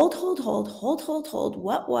 We hold, hold, hold, hold, hold, hold.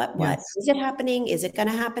 What? Yes. Is it happening? Is it going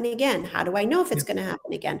to happen again? How do I know if Yeah. it's going to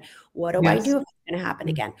happen again? What do I Yes. do if it's going to happen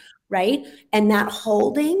Mm. again? Right? And that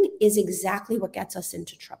holding is exactly what gets us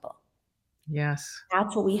into trouble. Yes.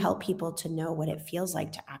 That's what we help people to know what it feels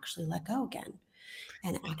like to actually let go again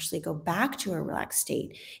and actually go back to a relaxed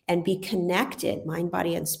state and be connected, mind,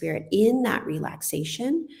 body, and spirit, in that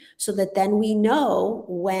relaxation, so that then we know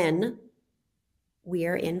when we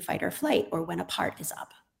are in fight or flight or when a part is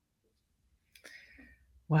up.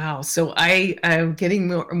 Wow. So I'm getting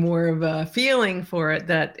more of a feeling for it,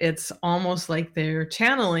 that it's almost like they're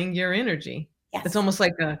channeling your energy. It's Yes, almost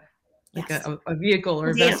like a yes. a vehicle or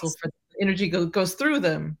a vessel Dance. for the energy goes through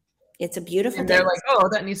them, It's a beautiful and they're like, dance. "Oh,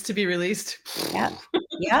 that needs to be released." Yep,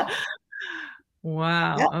 yep,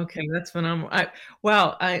 Wow. yep. Okay, that's phenomenal.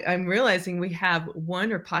 Wow, I'm realizing we have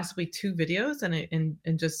 1 or possibly 2 videos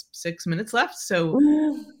and just 6 minutes left. So,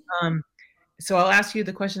 Mm. um, so I'll ask you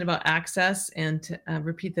the question about access and to,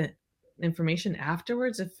 repeat the information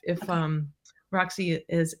afterwards if, Okay. Roxy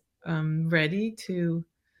is, ready to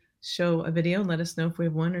show a video and let us know if we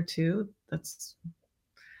have 1 or 2. That's,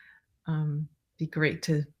 be great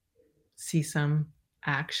to see some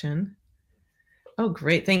action. Oh,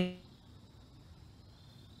 great. Thank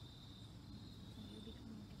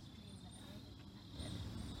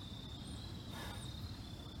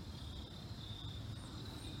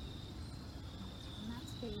In that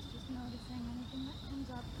space, just noticing anything that comes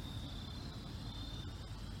up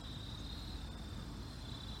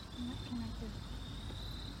in that connected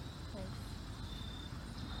place.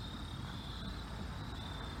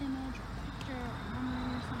 Image or picture or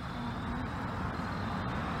memory or something.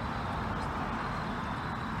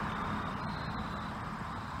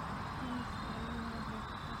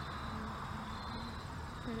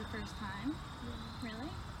 For the first time? Yeah. Really?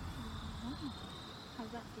 Oh.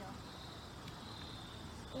 How's that feel?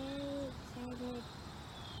 Scary, excited,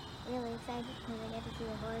 really excited because I get to see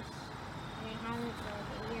a horse. I haven't for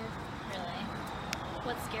like a year. Really?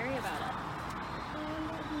 What's scary about it?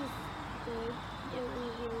 That he's big.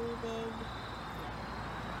 Really, really big.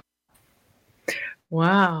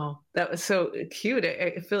 Wow, that was so cute.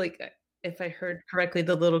 I feel like if I heard correctly,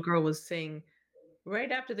 the little girl was saying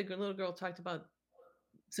right after the little girl talked about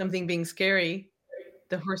something being scary,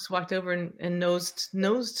 the horse walked over and nosed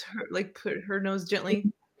her, like put her nose gently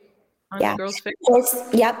on the Yeah. girl's face.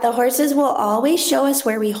 Yep. The horses will always show us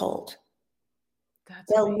where we hold.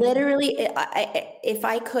 That's They'll amazing. literally, if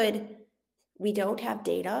I could, we don't have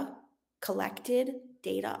collected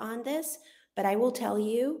data on this, but I will tell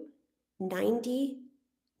you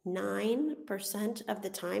 99% of the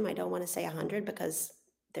time, I don't want to say 100 because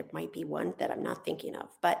there might be one that I'm not thinking of,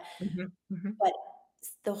 but Mhm, mhm.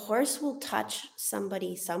 the horse will touch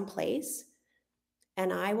somebody someplace,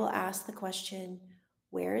 and I will ask the question,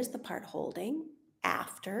 where is the part holding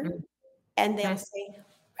after? And they'll say,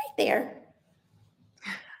 right there.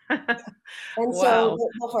 And so Wow.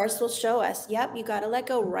 the horse will show us, yep, you got to let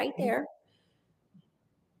go right Mhm. there.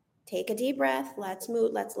 Take a deep breath. Let's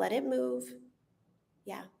move. Let's let it move.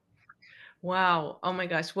 Yeah. Wow. Oh my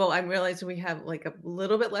gosh. Well, I'm realizing we have like a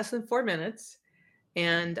little bit less than 4 minutes.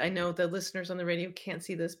 And I know the listeners on the radio can't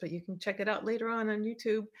see this, but you can check it out later on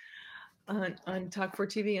YouTube, on Talk for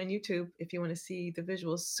TV on YouTube if you want to see the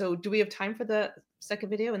visuals. So, do we have time for the second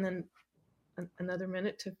video and then another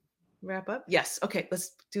minute to wrap up? Yes. Okay.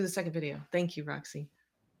 Let's do the second video. Thank you, Roxy.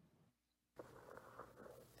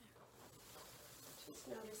 Just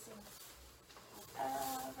noticing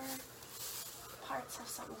whatever parts have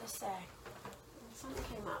something to say. And something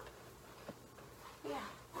came up. Yeah.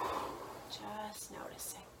 Just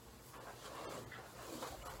noticing.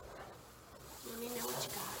 Let me know what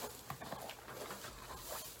you got.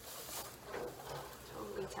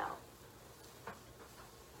 Totally tell.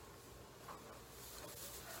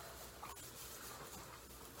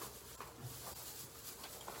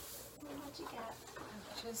 What'd you get?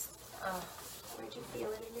 Just Where'd you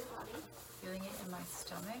feel it in your body? feeling it in my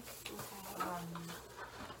stomach. Okay.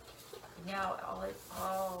 Now all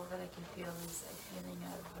that I can feel is a feeling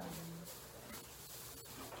of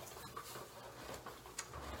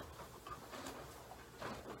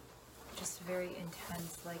just very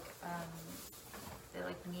intense, like the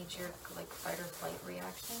like knee-jerk like fight or flight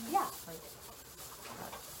reaction. Yeah. Like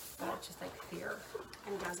that just like fear.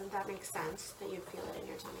 And doesn't that make sense that you'd feel it in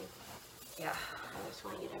your tummy? Yeah. I just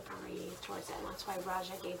want you to breathe towards it. And that's why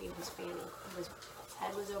Raja gave you his fanny. His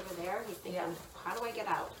head was over there. He's thinking, Yeah. how do I get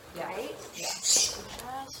out? Yeah. Right? Yeah.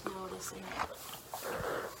 Just noticing.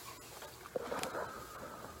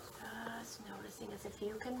 Just noticing as if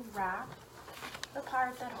you can wrap the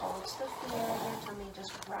part that holds the fear in your tummy,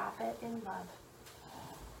 just wrap it in love.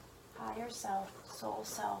 Higher self, soul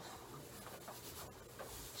self.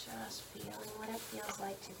 Just feeling what it feels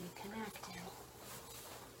like to be connected.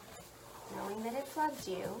 Knowing that it floods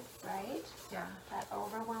you, right? Yeah. That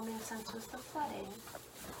overwhelming sense was the flooding.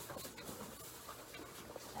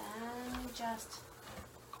 Then just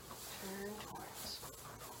turn towards.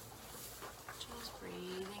 Just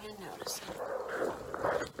breathing and noticing.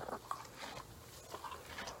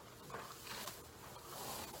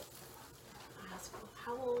 Ask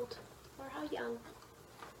how old or how young.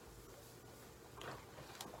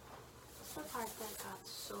 What's the part that got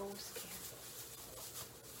so scared?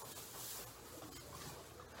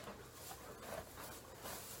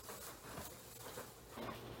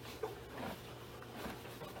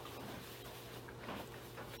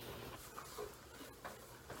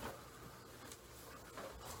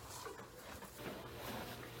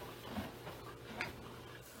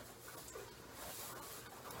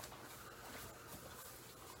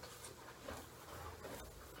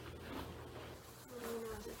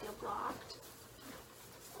 Does it feel blocked?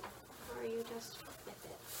 Or are you just with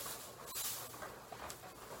it?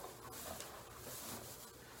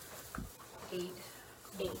 8.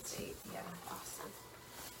 8. Yeah. Awesome.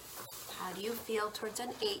 How do you feel towards an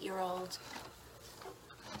 8-year-old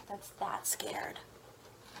that's that scared?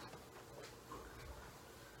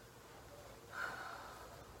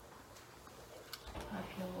 I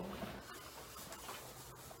feel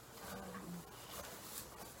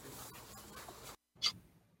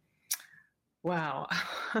Wow.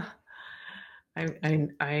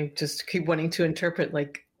 I just keep wanting to interpret,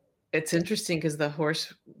 like, it's interesting because the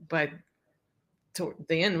horse, but to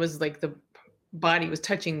the end was like the body was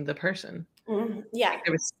touching the person. Yeah.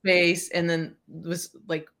 There was space, and then was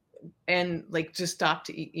like, and like just stopped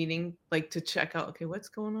eating, like to check out, okay, what's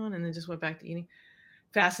going on, and then just went back to eating.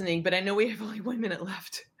 Fascinating, but I know we have only 1 minute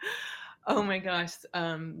left. Oh my gosh,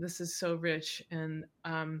 this is so rich, and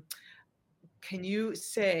can you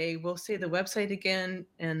say, we'll say the website again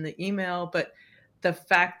and the email, but the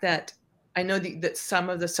fact that I know that some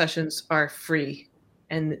of the sessions are free,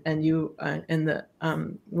 and you and the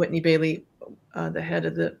Whitney Bailey, the head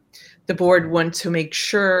of the board, want to make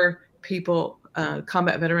sure people,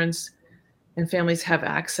 combat veterans and families, have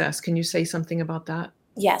access. Can you say something about that?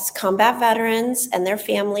 Yes, combat veterans and their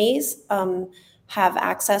families have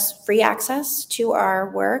free access to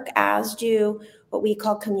our work, as do what we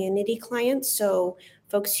call community clients. So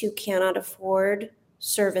folks who cannot afford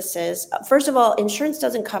services. First of all, insurance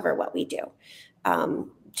doesn't cover what we do.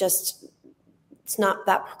 It's not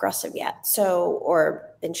that progressive yet. Or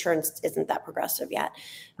insurance isn't that progressive yet,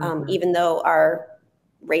 even though our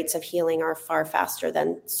rates of healing are far faster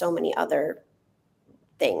than so many other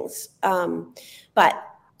things. But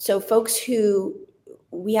so folks who,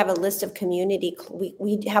 we have a list of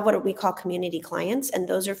we have what we call community clients, and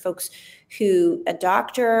those are folks who a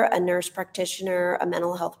doctor, a nurse practitioner, a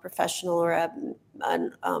mental health professional, or a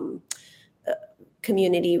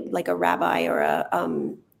community, like a rabbi or a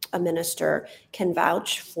minister, can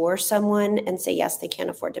vouch for someone and say, yes, they can't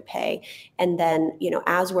afford to pay. And then,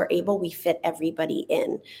 as we're able, we fit everybody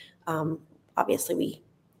in. Obviously, we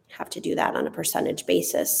have to do that on a percentage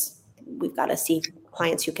basis. We've got to see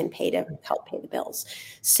clients who can pay to help pay the bills.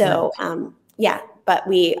 So, but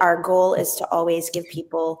our goal is to always give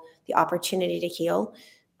people the opportunity to heal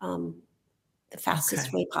the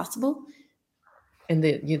fastest way possible. And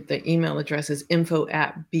the email address is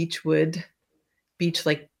info@beachwood, beach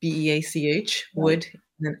like BEACH, wood,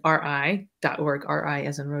 and then RI.org, RI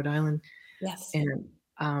as in Rhode Island. Yes. And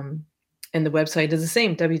the website is the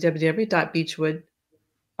same,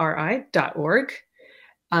 www.beachwoodri.org.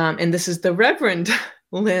 And this is the Reverend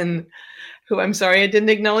Lynn, who, I'm sorry I didn't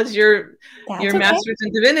acknowledge your master's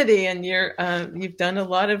in divinity, and you've done a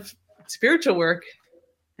lot of spiritual work,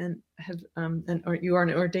 and or you are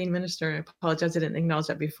an ordained minister. I apologize, I didn't acknowledge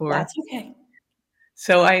that before. That's okay.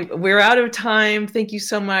 So we're out of time. Thank you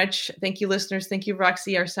so much. Thank you, listeners. Thank you,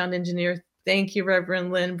 Roxy, our sound engineer. Thank you,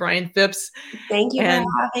 Reverend Lynn, Brian Phipps. Thank you for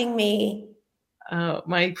having me.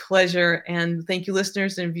 My pleasure. And thank you,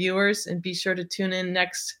 listeners and viewers. And be sure to tune in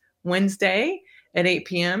next Wednesday at 8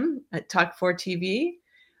 p.m. at Talk4 TV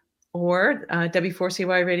or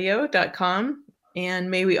w4cyradio.com. And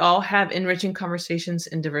may we all have enriching conversations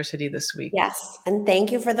in diversity this week. Yes. And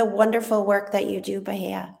thank you for the wonderful work that you do,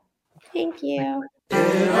 Bahia. Thank you.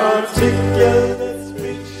 Inarticulate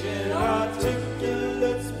speech,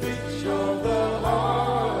 inarticulate speech of the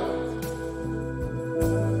heart.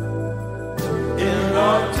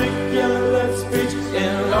 Inarticulate speech,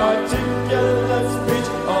 inarticulate speech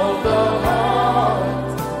of the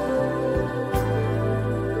heart.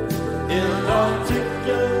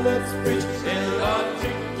 Inarticulate speech,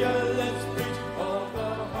 inarticulate speech of the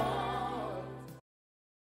heart.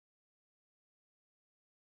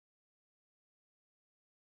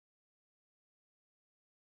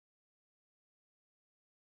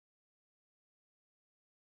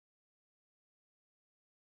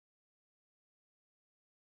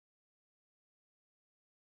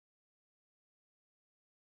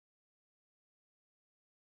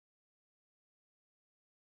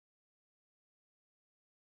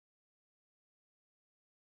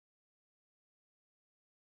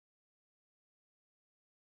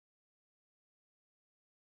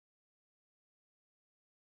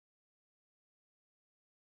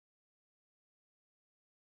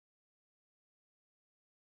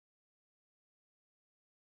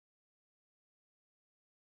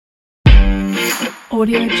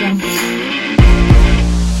 Audio Jungle.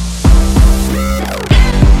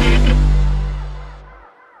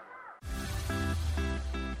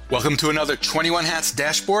 Welcome to another 21 Hats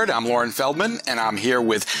Dashboard. I'm Lauren Feldman, and I'm here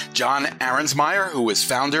with John Ahrensmeyer, who is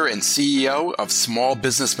founder and CEO of Small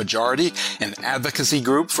Business Majority, an advocacy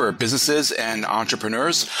group for businesses and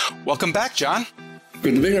entrepreneurs. Welcome back, John.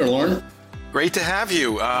 Good to be here, Lauren. Great to have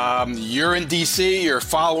you. You're in D.C. You're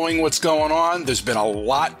following what's going on. There's been a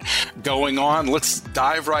lot going on. Let's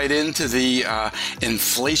dive right into the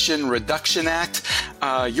Inflation Reduction Act.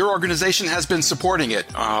 Your organization has been supporting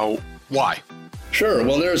it. Why? Sure.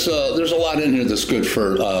 Well, there's a lot in here that's good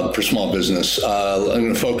for small business. I'm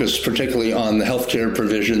going to focus particularly on the healthcare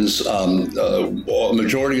provisions. A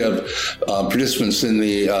majority of participants in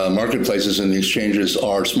the marketplaces and the exchanges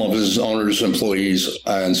are small business owners, employees,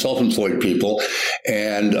 and self-employed people.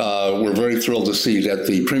 And we're very thrilled to see that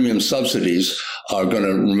the premium subsidies are going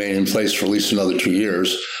to remain in place for at least another 2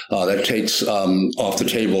 years. That takes off the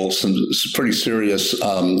table some pretty serious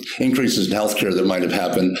increases in healthcare that might have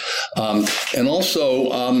happened. And also,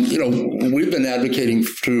 we've been advocating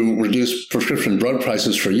to reduce prescription drug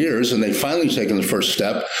prices for years, and they've finally taken the first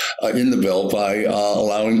step in the bill by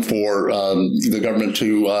allowing for the government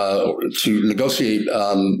to negotiate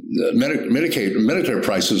Medicare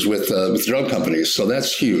prices with drug companies. So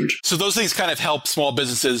that's huge. So those things kind of help small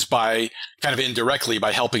businesses by kind of indirectly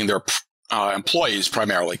by helping their employees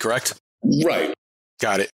primarily, correct? Right.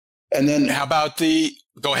 Got it. And then how about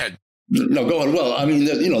go ahead. No, go on. Well, I mean,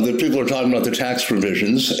 the people are talking about the tax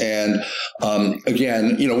provisions. And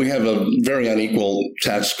again, we have a very unequal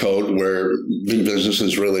tax code where big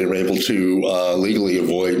businesses really are able to legally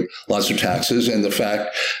avoid lots of taxes. And the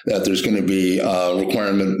fact that there's going to be a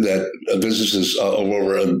requirement that businesses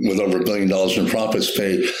with over $1 billion in profits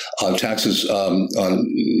pay taxes on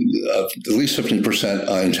at least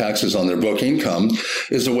 15% in taxes on their book income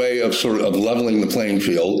is a way of sort of leveling the playing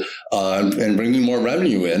field and bringing more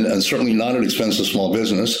revenue in, and certainly not at expense of small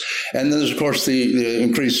business. And then there's, of course, the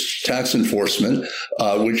increased tax enforcement,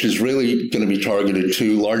 which is really going to be targeted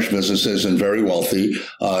to large businesses and very wealthy.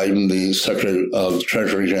 Even the Secretary of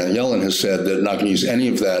Treasury, Janet Yellen, has said that not going to use any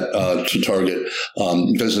of that to target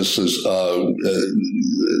businesses,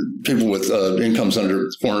 people with incomes under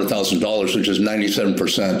 $400,000, which is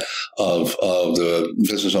 97% of the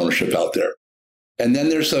business ownership out there. And then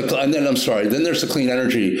there's the clean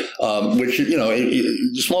energy,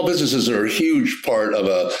 which, small businesses are a huge part of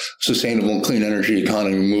a sustainable clean energy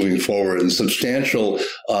economy moving forward, and substantial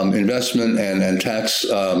investment and tax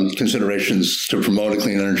considerations to promote a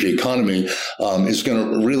clean energy economy is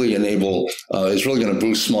going to really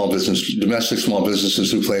boost domestic small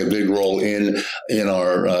businesses who play a big role in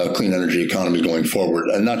our clean energy economy going forward,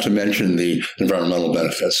 and not to mention the environmental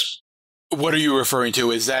benefits. What are you referring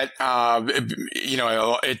to? Is that,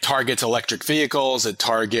 it targets electric vehicles, it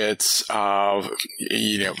targets,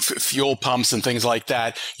 fuel pumps and things like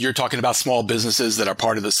that. You're talking about small businesses that are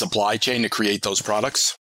part of the supply chain to create those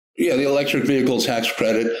products? Yeah, the electric vehicle tax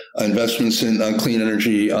credit, investments in clean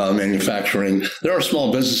energy manufacturing. There are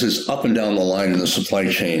small businesses up and down the line in the supply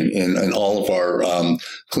chain in all of our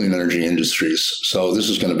clean energy industries. So this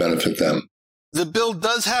is going to benefit them. The bill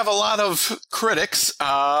does have a lot of critics.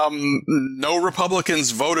 No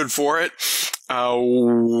Republicans voted for it.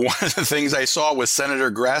 One of the things I saw was Senator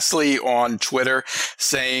Grassley on Twitter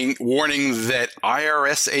warning that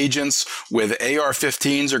IRS agents with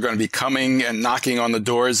AR-15s are going to be coming and knocking on the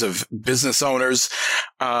doors of business owners.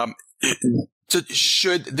 I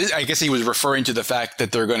guess he was referring to the fact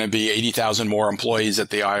that there are going to be 80,000 more employees at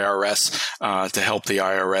the IRS to help the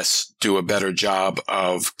IRS do a better job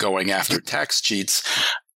of going after tax cheats.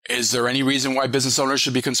 Is there any reason why business owners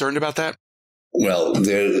should be concerned about that? Well,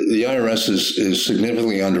 the IRS is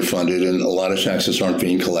significantly underfunded, and a lot of taxes aren't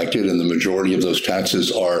being collected, and the majority of those taxes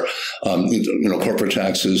are, corporate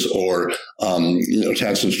taxes or,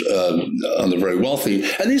 taxes on the very wealthy.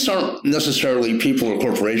 And these aren't necessarily people or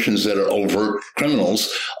corporations that are overt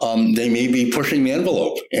criminals. They may be pushing the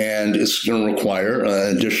envelope, and it's going to require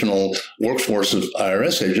an additional workforce of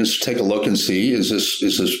IRS agents to take a look and see, is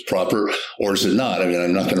this proper or is it not? I mean,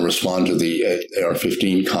 I'm not going to respond to the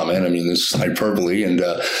AR-15 comment. I mean, this is hyperbole, and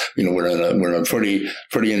we're in a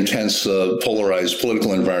pretty intense, polarized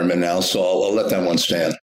political environment now. So I'll let that one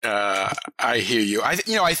stand. I hear you.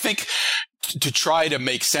 I think to try to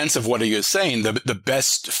make sense of what he is saying, the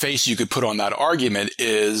best face you could put on that argument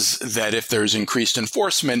is that if there's increased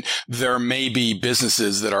enforcement, there may be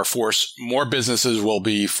businesses that are more businesses will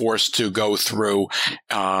be forced to go through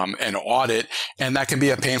an audit, and that can be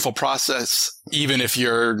a painful process, even if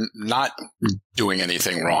you're not doing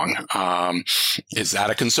anything wrong. Is that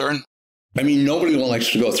a concern? I mean, nobody likes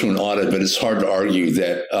to go through an audit, but it's hard to argue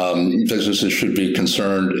that businesses should be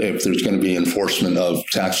concerned if there's going to be enforcement of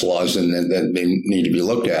tax laws and that they need to be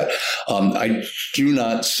looked at. I do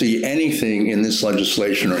not see anything in this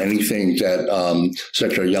legislation or anything that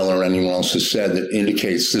Secretary Yellen or anyone else has said that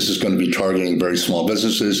indicates this is going to be targeting very small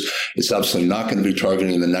businesses. It's absolutely not going to be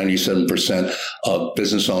targeting the 97% of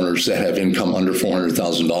business owners that have income under $400,000,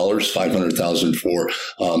 $500,000 for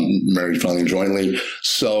married, filing jointly.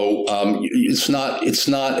 So it's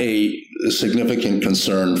not a significant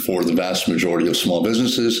concern for the vast majority of small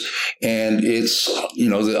businesses. And it's,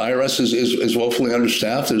 the IRS is woefully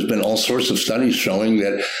understaffed. There's been all sorts of studies showing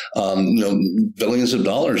that, billions of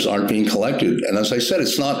dollars aren't being collected. And as I said,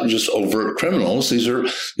 it's not just overt criminals. These are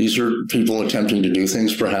people attempting to do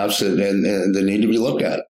things perhaps that need to be looked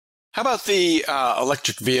at. How about the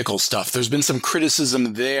electric vehicle stuff? There's been some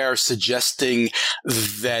criticism there suggesting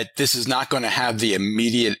that this is not going to have the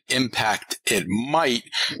immediate impact it might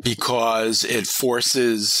because it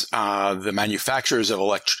forces the manufacturers of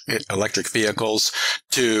electric vehicles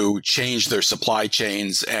to change their supply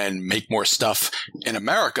chains and make more stuff in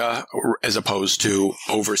America as opposed to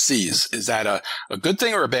overseas. Is that a good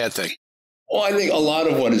thing or a bad thing? Well, I think a lot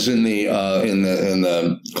of what is in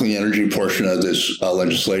the clean energy portion of this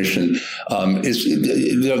legislation is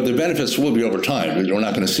the benefits will be over time. We're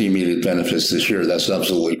not going to see immediate benefits this year. That's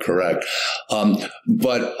absolutely correct.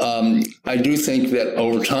 But I do think that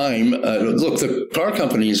over time, look, the car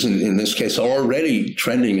companies in this case are already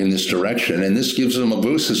trending in this direction, and this gives them a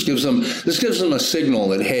boost. This gives them a signal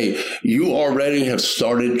that, hey, you already have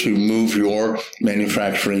started to move your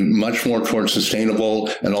manufacturing much more towards sustainable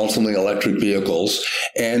and ultimately electric vehicles,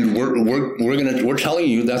 and we're telling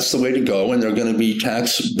you that's the way to go, and there are going to be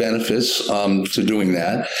tax benefits to doing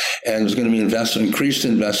that, and there's going to be increased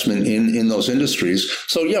investment in those industries.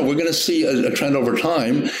 So yeah, we're going to see a trend over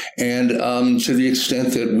time, and to the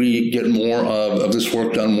extent that we get more of this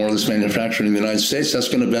work done, more of this manufacturing in the United States, that's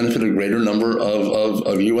going to benefit a greater number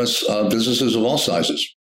of U.S. businesses of all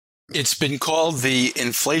sizes. It's been called the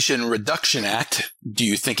Inflation Reduction Act. Do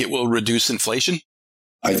you think it will reduce inflation?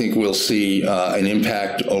 I think we'll see an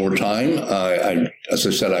impact over time. As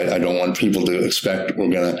I said, I don't want people to expect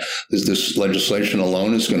this legislation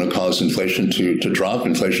alone is going to cause inflation to drop.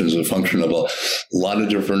 Inflation is a function of a lot of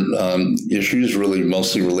different issues, really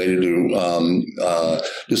mostly related to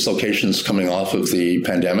dislocations coming off of the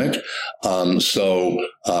pandemic. But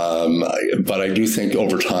I do think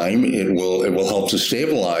over time it will help to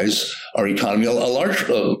stabilize our economy. A large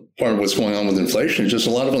part of what's going on with inflation is just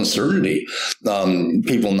a lot of uncertainty.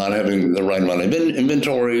 People not having the right amount of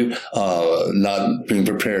inventory, not being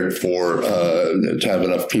prepared to have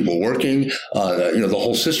enough people working. The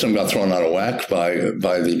whole system got thrown out of whack by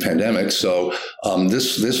the pandemic. So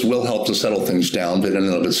this will help to settle things down, but in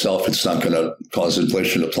and of itself, it's not going to cause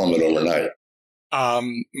inflation to plummet overnight.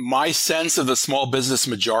 My sense of the small business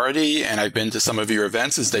majority, and I've been to some of your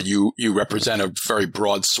events, is that you represent a very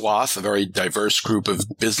broad swath, a very diverse group of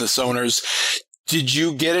business owners. Did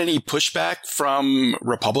you get any pushback from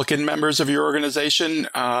Republican members of your organization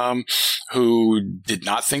who did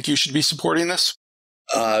not think you should be supporting this?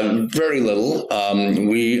 Very little.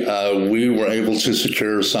 We were able to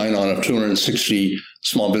secure a sign-on of 260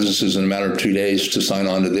 small businesses in a matter of 2 days to sign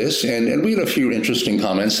on to this. And we had a few interesting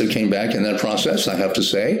comments that came back in that process, I have to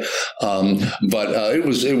say. But it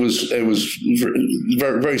was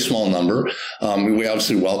very, very small number. We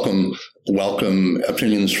obviously welcome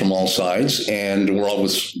opinions from all sides, and we're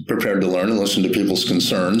always prepared to learn and listen to people's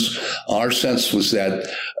concerns. Our sense was that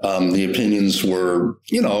the opinions were,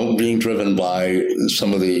 being driven by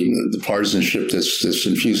some of the partisanship that's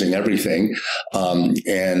infusing everything. But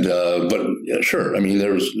sure, I mean,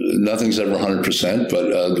 nothing's ever 100%,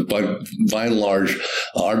 but by and large,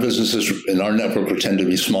 our businesses in our network tend to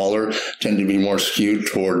be smaller, tend to be more skewed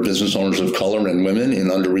toward business owners of color and women in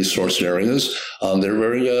under-resourced areas. They're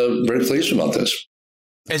very pleased about this.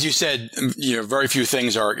 As you said, very few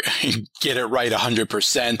things are get it right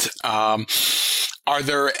 100%. Are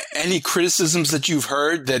there any criticisms that you've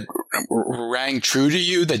heard that rang true to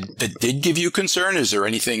you that did give you concern? Is there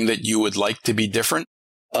anything that you would like to be different?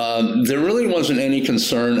 There really wasn't any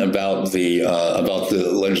concern about the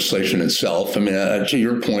legislation itself. I mean, to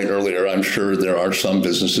your point earlier, I'm sure there are some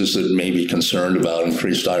businesses that may be concerned about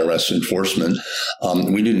increased IRS enforcement.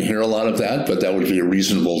 We didn't hear a lot of that, but that would be a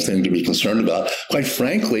reasonable thing to be concerned about. Quite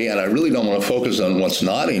frankly, and I really don't want to focus on what's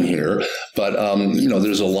not in here, but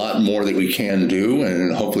there's a lot more that we can do,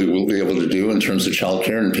 and hopefully we'll be able to do in terms of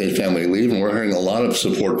childcare and paid family leave, and we're hearing a lot of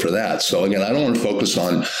support for that. So again, I don't want to focus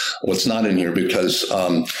on what's not in here because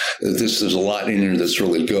there's a lot in here that's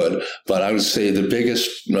really good, but I would say the biggest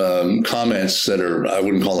comments that I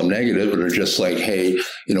wouldn't call them negative, but are just like, hey,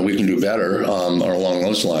 we can do better, are along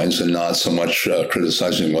those lines, and not so much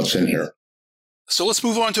criticizing what's in here. So let's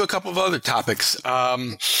move on to a couple of other topics.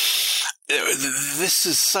 This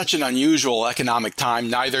is such an unusual economic time.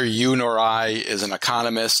 Neither you nor I is an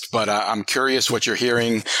economist, but I'm curious what you're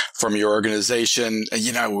hearing from your organization.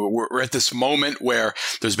 We're at this moment where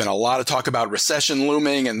there's been a lot of talk about recession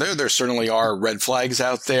looming, and there certainly are red flags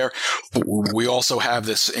out there. We also have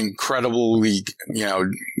this incredibly,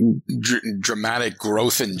 dramatic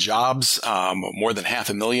growth in jobs, more than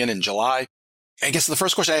 500,000 in July. I guess the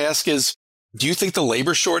first question I ask is, do you think the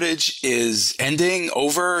labor shortage is ending,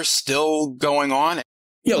 over, still going on?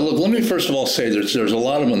 Yeah, look, let me first of all say there's a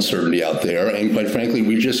lot of uncertainty out there. And quite frankly,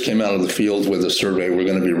 we just came out of the field with a survey. We're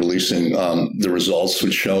going to be releasing the results,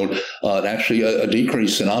 which showed actually a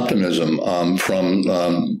decrease in optimism from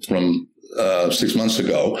 6 months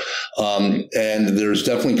ago. And there's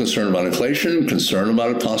definitely concern about inflation, concern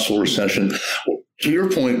about a possible recession. To your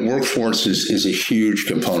point, workforce is a huge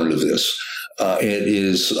component of this. It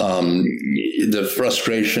is the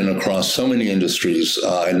frustration across so many industries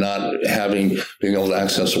and not being able to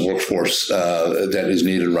access a workforce that is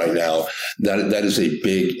needed right now. That is a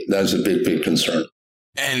big concern.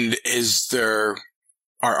 And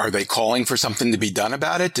are they calling for something to be done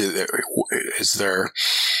about it? Is there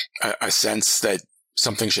a sense that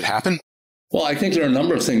something should happen? Well, I think there are a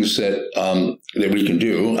number of things that we can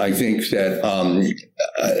do. I think that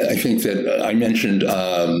I mentioned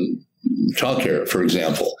childcare, for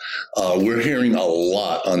example. We're hearing a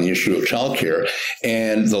lot on the issue of childcare,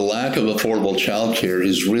 and the lack of affordable childcare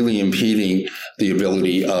is really impeding the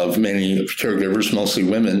ability of many caregivers, mostly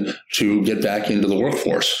women, to get back into the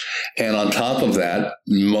workforce. And on top of that,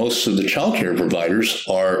 most of the childcare providers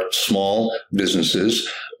are small businesses,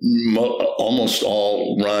 almost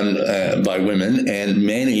all run by women, and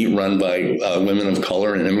many run by women of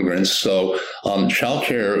color and immigrants. So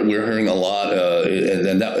childcare, we're hearing a lot,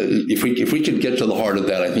 and that, if we could get to the heart of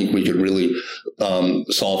that, I think we could really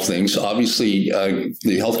solve things. Obviously,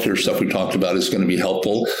 the healthcare stuff we talked about is going to be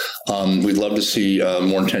helpful. We'd love to see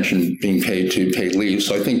more attention being paid to paid leave.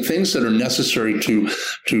 So I think things that are necessary to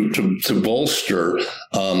bolster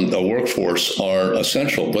a workforce are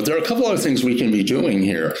essential. But there are a couple other things we can be doing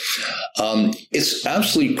here. It's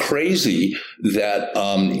absolutely crazy that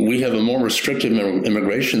we have a more restrictive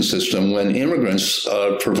immigration system when immigrants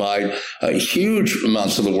provide huge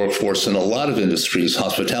amounts of the workforce in a lot of industries,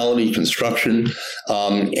 hospitality, construction,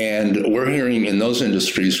 and we're hearing in those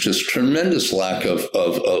industries just tremendous lack of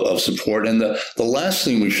support. And the last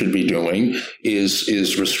thing we should be doing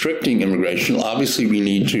is restricting immigration. Obviously, we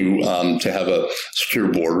need to have a secure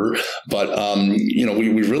border, but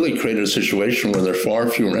we've really created a situation where there are far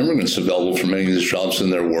fewer immigrants available for many of these jobs than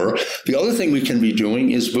there were. The other thing we can be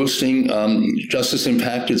doing is boosting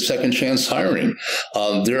justice-impacted second chance hiring.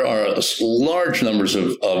 There are large numbers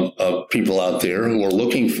of people out there who are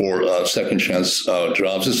looking for second chance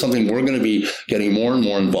jobs. It's something we're going to be getting more and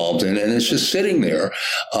more involved in, and it's just sitting there.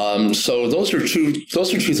 So those are two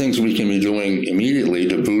things we can be doing immediately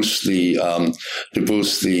to boost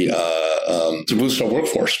our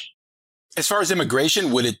workforce. As far as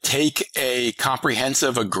immigration, would it take a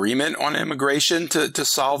comprehensive agreement on immigration to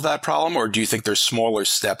solve that problem? Or do you think there's smaller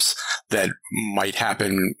steps that might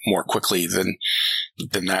happen more quickly than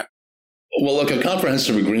that? Well, look, a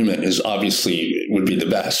comprehensive agreement would be the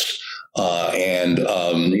best.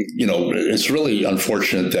 It's really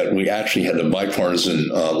unfortunate that we actually had a bipartisan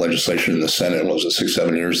legislation in the Senate,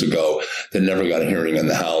 6-7 years ago, that never got a hearing in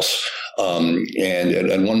the House. And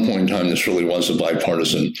at one point in time, this really was a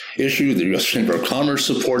bipartisan issue. The U.S. Chamber of Commerce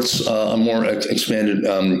supports a more expanded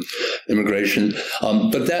immigration.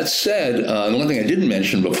 But that said, the one thing I didn't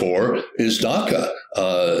mention before is DACA,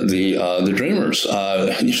 the Dreamers.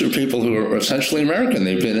 These are people who are essentially American.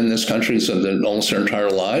 They've been in this country almost their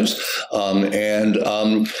entire lives.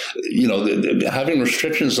 Having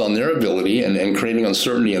restrictions on their ability and creating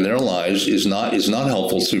uncertainty in their lives is not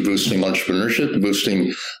helpful to boosting entrepreneurship,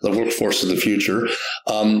 boosting the workforce of the future.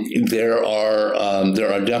 There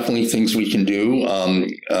are definitely things we can do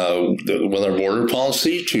with our border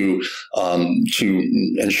policy to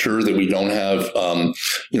ensure that we don't have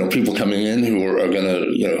people coming in who are going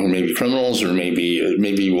to who may be criminals or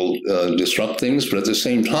maybe will disrupt things. But at the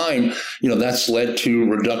same time, that's led to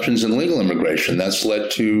reductions in legal immigration. That's led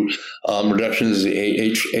to reductions in the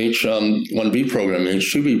H-1B program,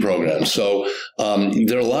 H-2B program. So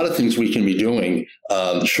there are a lot of things we can be doing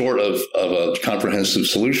short of a comprehensive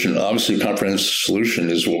solution. Obviously, a comprehensive solution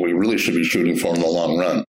is what we really should be shooting for in the long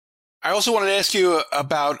run. I also wanted to ask you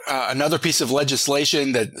about another piece of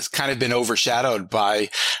legislation that's kind of been overshadowed by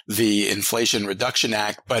the Inflation Reduction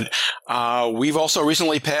Act, but we've also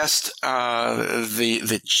recently passed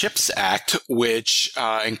the CHIPS Act, which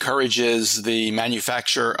encourages the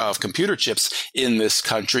manufacture of computer chips in this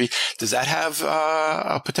country. Does that have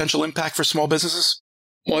a potential impact for small businesses?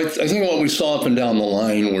 Well, I think what we saw up and down the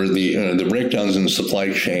line were the breakdowns in the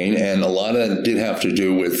supply chain, and a lot of that did have to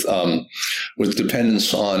do with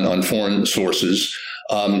dependence on foreign sources.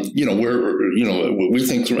 We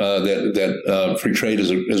think that free trade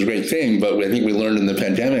is a great thing, but I think we learned in the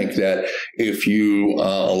pandemic that if you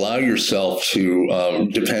allow yourself to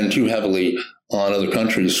depend too heavily on other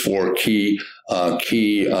countries for key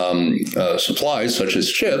key supplies, such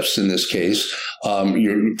as chips in this case,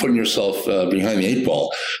 you're putting yourself behind the eight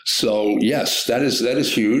ball. So yes, that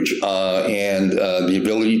is huge, and the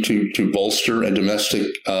ability to bolster a domestic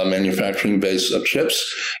manufacturing base of chips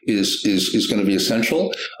is going to be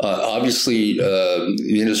essential. Obviously,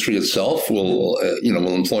 the industry itself will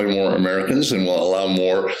employ more Americans and will allow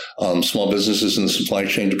more small businesses in the supply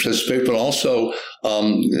chain to participate, but also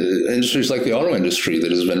industries like the auto industry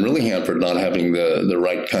that has been really hampered not having the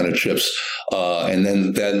right kind of chips, and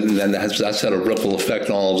then that's had a ripple effect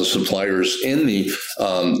on all the suppliers in the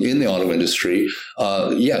auto industry.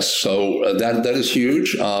 Yes, so that is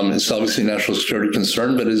huge. It's obviously a national security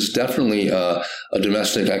concern, but it's definitely a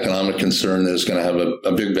domestic economic concern that is going to have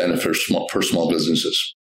a big benefit for small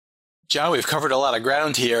businesses. John, we've covered a lot of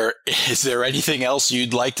ground here. Is there anything else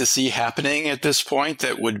you'd like to see happening at this point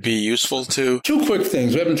that would be useful to? Two quick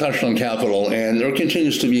things. We haven't touched on capital, and there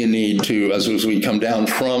continues to be a need to, as we come down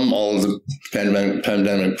from all of the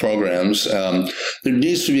pandemic programs, there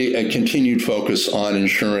needs to be a continued focus on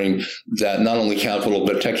ensuring that not only capital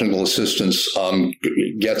but technical assistance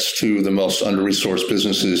gets to the most under-resourced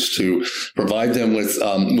businesses, to provide them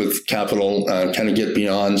with capital, kind of get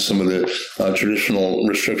beyond some of the traditional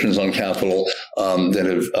restrictions on capital that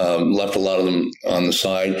have left a lot of them on the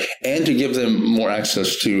side, and to give them more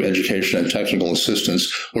access to education and technical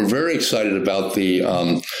assistance. We're very excited about the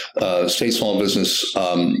State Small Business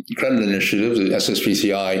Credit Initiative, the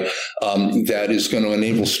SSBCI, that is going to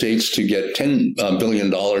enable states to get $10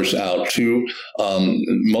 billion out to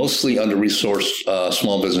mostly under-resourced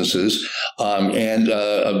small businesses, and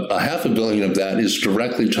a $500 million of that is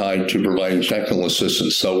directly tied to providing technical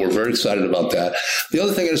assistance. So we're very excited about that. The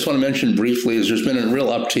other thing I just want to mention briefly is there's been a real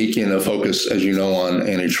uptake in a focus, as you know, on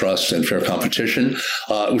antitrust and fair competition,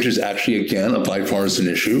 which is actually, again, a bipartisan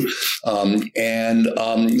issue. And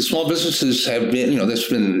small businesses have been,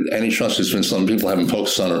 antitrust has been something people haven't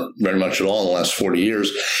focused on it very much at all in the last 40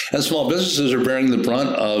 years. And small businesses are bearing the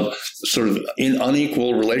brunt of sort of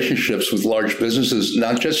unequal relationships with large businesses,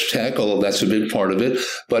 not just tech, although that's a big part of it,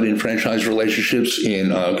 but in franchise relationships,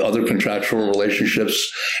 in other contractual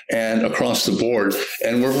relationships, and across the board.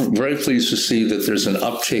 And we're very pleased to see that there's an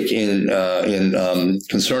uptick in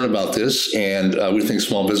concern about this, and we think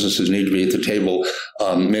small businesses need to be at the table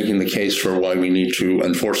making the case for why we need to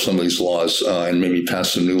enforce some of these laws and maybe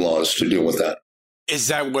pass some new laws to deal with that. Is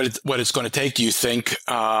that what it's going to take? Do you think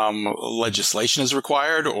legislation is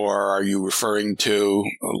required, or are you referring to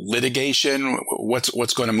litigation?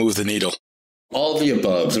 What's going to move the needle? All of the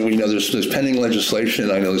above. We know there's pending legislation.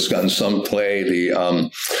 I know there's gotten some play. The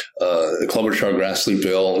Klobuchar-Grassley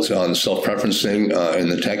bill on self-preferencing in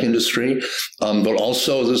the tech industry. But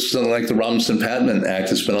also this is like the Robinson-Patman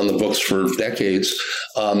Act that's been on the books for decades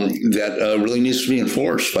that really needs to be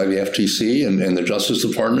enforced by the FTC and the Justice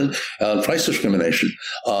Department, price discrimination.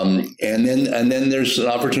 And then there's an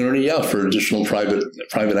opportunity, for additional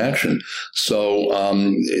private action. So,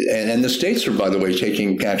 and the states are, by the way,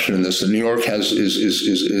 taking action in this. And New York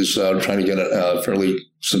is trying to get a fairly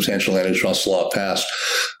substantial antitrust law passed.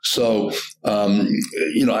 So,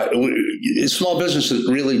 small business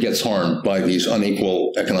really gets harmed by these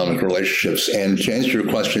unequal economic relationships. And to answer your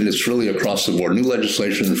question, it's really across the board. New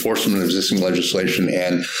legislation, enforcement of existing legislation,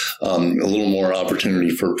 and a little more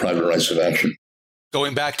opportunity for private rights of action.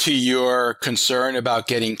 Going back to your concern about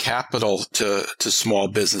getting capital to small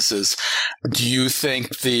businesses, do you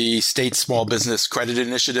think the State Small Business Credit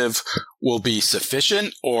Initiative will be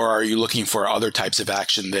sufficient, or are you looking for other types of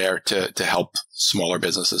action there to help smaller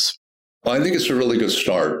businesses? Well, I think it's a really good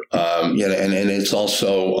start, and it's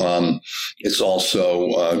also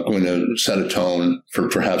going to set a tone for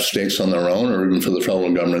perhaps states on their own, or even for the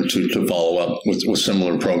federal government to follow up with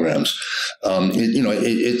similar programs.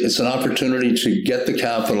 It's an opportunity to get the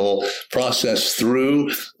capital processed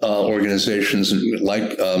through organizations like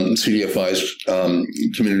CDFI's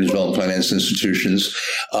Community Development Finance Institutions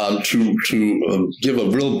to give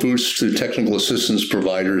a real boost to technical assistance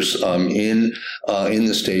providers in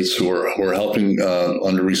the states who are helping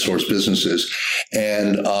under-resourced businesses.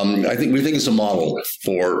 And we think it's a model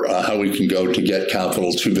for how we can go to get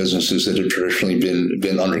capital to businesses that have traditionally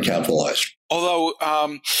been undercapitalized. Although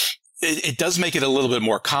it does make it a little bit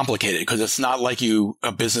more complicated, because it's not like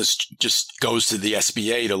a business just goes to the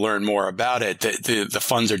SBA to learn more about it. The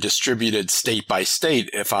funds are distributed state by state,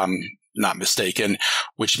 if I'm not mistaken,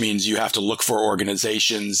 which means you have to look for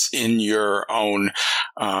organizations in your own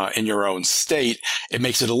state. It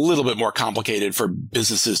makes it a little bit more complicated for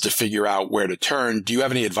businesses to figure out where to turn. Do you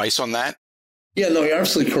have any advice on that? Yeah, no, you're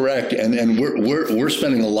absolutely correct, and we're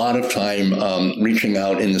spending a lot of time reaching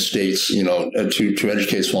out in the states, to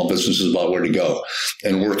educate small businesses about where to go,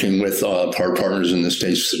 and working with partners in the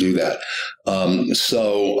states to do that.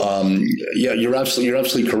 Yeah, you're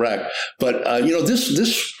absolutely correct. But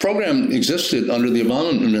this program existed under the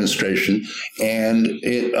Obama administration, and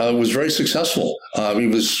it was very successful. It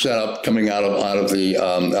was set up coming out of the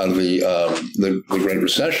Great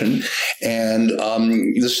Recession, and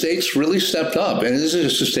the states really stepped up. And this is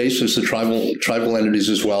just the states, it's the tribal entities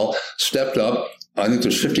as well, stepped up. I think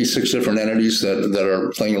there's 56 different entities that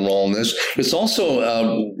are playing a role in this. It's also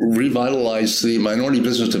revitalized the Minority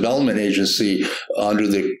Business Development Agency under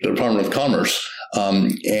the Department of Commerce.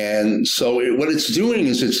 And so what it's doing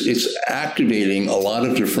is it's activating a lot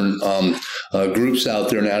of different groups out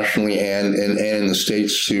there nationally and in the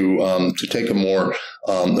states to take a more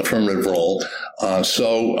affirmative role.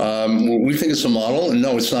 We think it's a model, and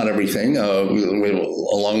no, it's not everything. We have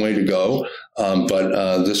a long way to go,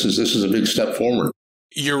 but this is a big step forward.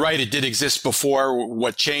 You're right. It did exist before.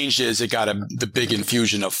 What changed is it got the big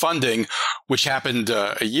infusion of funding, which happened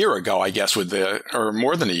a year ago, I guess, or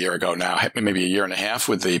more than a year ago now, maybe a year and a half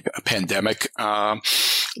with the pandemic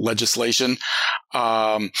legislation.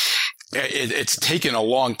 It's taken a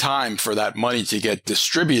long time for that money to get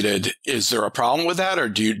distributed. Is there a problem with that, or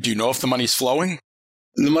do you know if the money's flowing?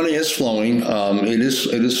 The money is flowing. It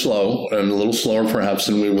is slow, and a little slower perhaps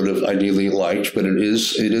than we would have ideally liked, but it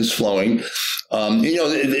is flowing.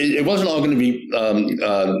 It wasn't all going to be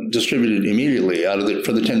distributed immediately.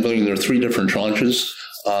 For the $10 billion, there are 3 different tranches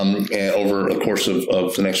over a course of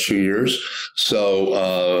the next few years. So,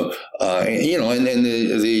 and then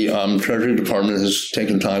the Treasury Department has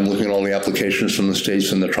taken time looking at all the applications from the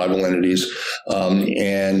states and the tribal entities,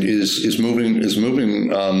 and is moving,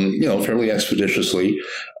 fairly expeditiously.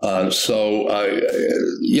 It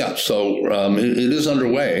is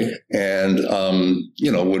underway, and,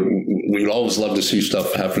 we'd always love to see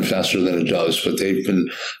stuff happen faster than it does, but they've been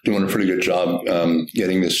doing a pretty good job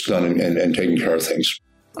getting this done and taking care of things.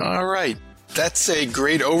 All right. That's a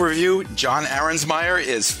great overview. John Arensmeyer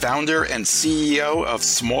is founder and CEO of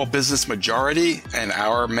Small Business Majority and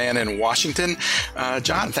Our Man in Washington.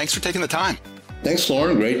 John, thanks for taking the time. Thanks,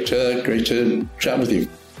 Lauren. Great to chat with you.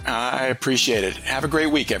 I appreciate it. Have a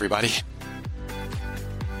great week, everybody.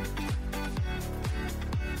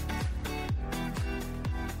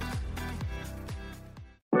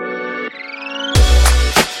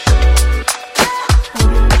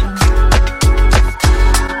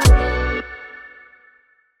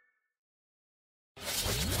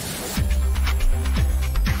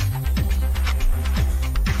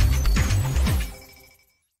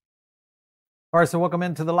 All right, so welcome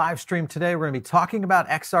into the live stream today. We're going to be talking about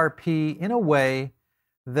XRP in a way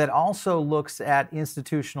that also looks at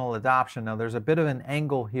institutional adoption. Now, there's a bit of an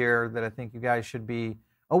angle here that I think you guys should be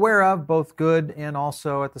aware of, both good and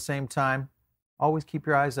also at the same time. Always keep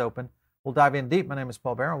your eyes open. We'll dive in deep. My name is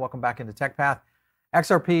Paul Barron. Welcome back into TechPath.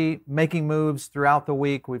 XRP making moves throughout the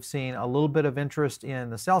week. We've seen a little bit of interest in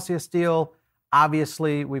the Celsius deal.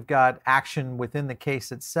 Obviously, we've got action within the case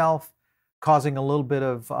itself, causing a little bit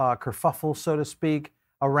of kerfuffle, so to speak,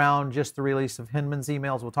 around just the release of Hinman's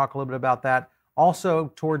emails. We'll talk a little bit about that.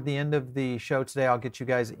 Also, toward the end of the show today, I'll get you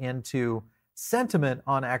guys into sentiment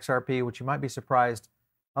on XRP, which you might be surprised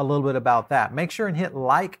a little bit about that. Make sure and hit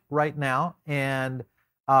like right now and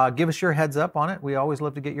give us your heads up on it. We always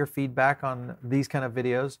love to get your feedback on these kind of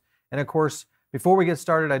videos. And of course, before we get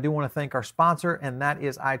started, I do want to thank our sponsor, and that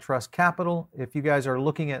is iTrust Capital. If you guys are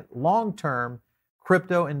looking at long-term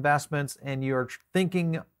crypto investments and you're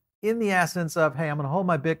thinking in the essence of, hey, I'm going to hold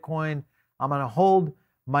my Bitcoin, I'm going to hold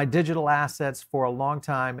my digital assets for a long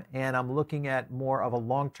time, and I'm looking at more of a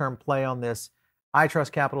long-term play on this,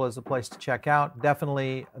 iTrust Capital is the place to check out.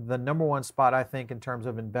 Definitely the number one spot, I think, in terms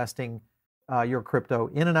of investing your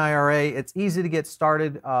crypto in an IRA. It's easy to get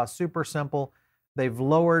started, super simple. They've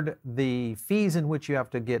lowered the fees in which you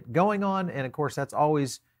have to get going on, and of course, that's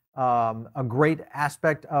always a great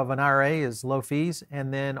aspect of an IRA is low fees,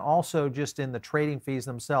 and then also just in the trading fees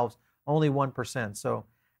themselves, only 1%. So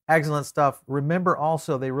excellent stuff. Remember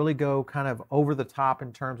also, they really go kind of over the top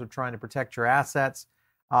in terms of trying to protect your assets.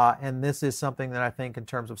 And this is something that I think in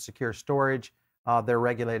terms of secure storage, their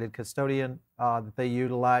regulated custodian that they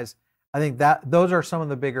utilize. I think that those are some of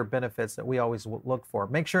the bigger benefits that we always look for.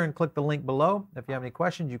 Make sure and click the link below. If you have any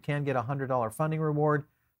questions, you can get a $100 funding reward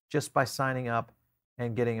just by signing up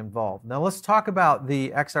and getting involved. Now let's talk about the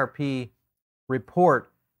XRP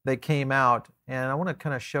report that came out, and I want to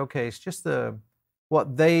kind of showcase just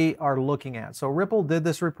what they are looking at. So Ripple did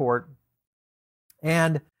this report,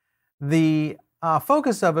 and the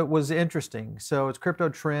focus of it was interesting. So it's crypto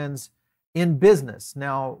trends in business.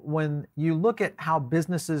 Now, when you look at how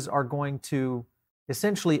businesses are going to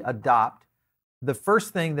essentially adopt, the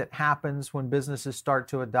first thing that happens when businesses start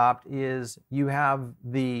to adopt is you have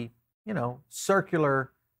the,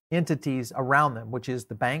 circular entities around them, which is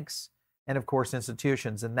the banks and of course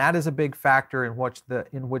institutions. And that is a big factor in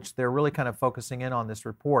which they're really kind of focusing in on this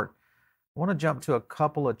report. I want to jump to a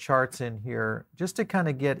couple of charts in here just to kind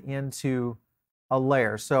of get into a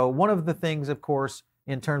layer. So one of the things, of course,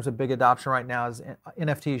 in terms of big adoption right now is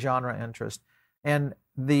NFT genre interest. And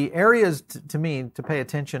the areas to me to pay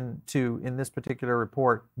attention to in this particular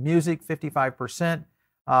report: music, 55%.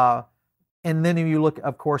 And then if you look,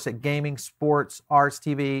 of course, at gaming, sports, arts,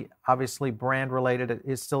 TV, obviously brand related,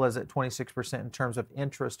 it still is at 26% in terms of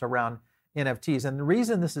interest around NFTs. And the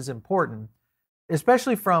reason this is important,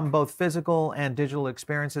 especially from both physical and digital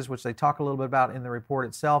experiences, which they talk a little bit about in the report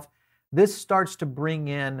itself, this starts to bring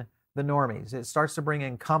in the normies. It starts to bring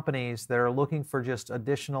in companies that are looking for just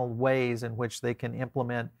additional ways in which they can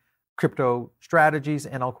implement crypto strategies,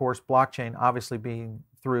 and of course, blockchain obviously being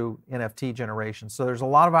through NFT generation. So there's a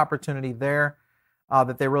lot of opportunity there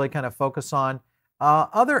that they really kind of focus on.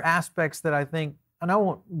 Other aspects that I think, and I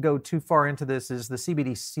won't go too far into this, is the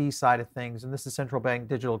CBDC side of things, and this is central bank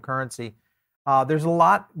digital currency. There's a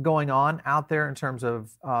lot going on out there in terms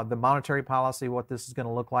of the monetary policy, what this is going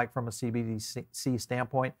to look like from a CBDC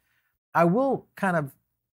standpoint. I will kind of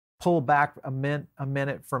pull back a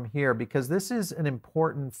minute from here because this is an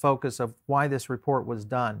important focus of why this report was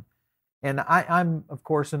done. And I'm, of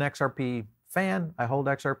course, an XRP fan. I hold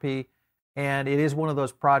XRP, and it is one of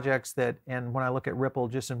those projects that, and when I look at Ripple,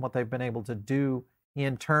 just in what they've been able to do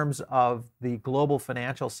in terms of the global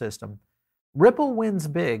financial system, Ripple wins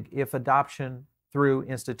big if adoption through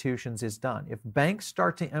institutions is done. If banks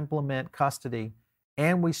start to implement custody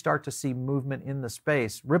and we start to see movement in the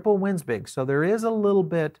space, Ripple wins big. So there is a little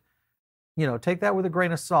bit, take that with a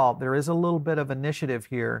grain of salt. There is a little bit of initiative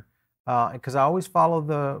here because I always follow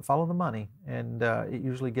the money, and it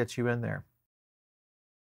usually gets you in there.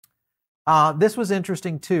 This was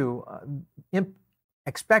interesting too.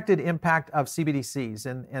 Expected impact of CBDCs,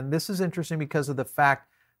 and this is interesting because of the fact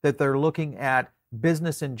that they're looking at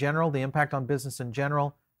business in general, the impact on business in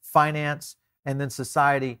general, finance, and then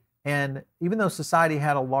society. And even though society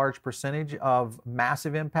had a large percentage of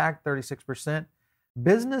massive impact, 36%,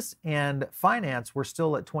 business and finance were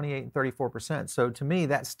still at 28 and 34%. So to me,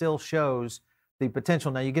 that still shows the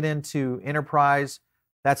potential. Now you get into enterprise,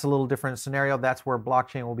 that's a little different scenario. That's where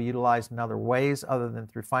blockchain will be utilized in other ways other than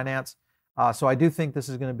through finance. So I do think this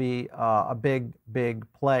is going to be a big, big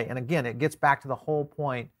play. And again, it gets back to the whole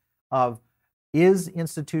point of, is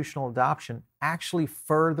institutional adoption actually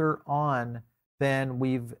further on than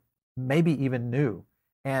we've maybe even knew?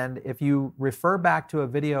 And if you refer back to a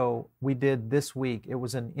video we did this week, it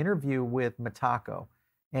was an interview with Mitaco.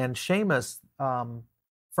 And Seamus from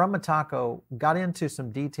Mitaco got into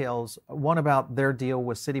some details, one about their deal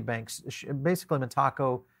with Citibank. Basically,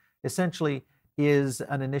 Mitaco essentially is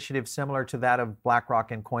an initiative similar to that of BlackRock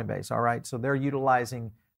and Coinbase, all right? So they're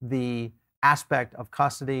utilizing the aspect of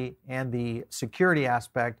custody and the security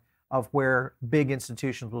aspect of where big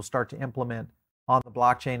institutions will start to implement on the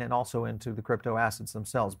blockchain and also into the crypto assets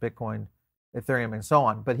themselves, Bitcoin, Ethereum, and so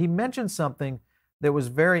on. But he mentioned something that was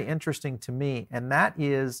very interesting to me, and that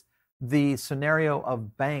is the scenario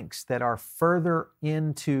of banks that are further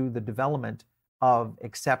into the development of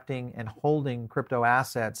accepting and holding crypto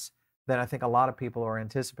assets than I think a lot of people are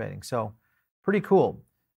anticipating. So pretty cool.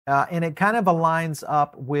 And it kind of aligns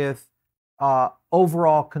up with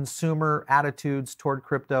overall consumer attitudes toward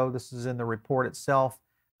crypto. This is in the report itself.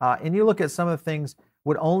 And you look at some of the things,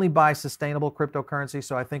 would only buy sustainable cryptocurrency.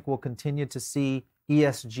 So I think we'll continue to see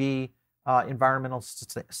ESG, environmental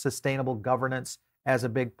sustainable governance, as a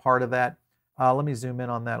big part of that. Let me zoom in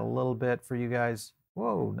on that a little bit for you guys.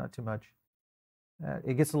 Whoa, not too much.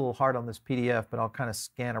 It gets a little hard on this PDF, but I'll kind of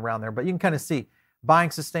scan around there. But you can kind of see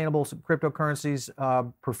buying sustainable cryptocurrencies,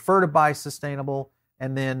 prefer to buy sustainable,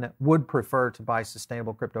 and then would prefer to buy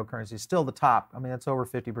sustainable cryptocurrencies. Still the top. I mean, that's over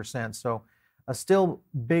 50%. So a still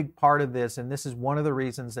big part of this, and this is one of the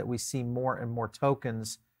reasons that we see more and more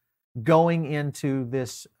tokens going into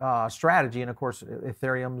this strategy. And of course,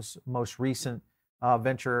 Ethereum's most recent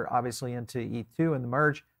venture, obviously, into ETH2 and the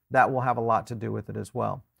merge, that will have a lot to do with it as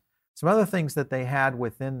well. Some other things that they had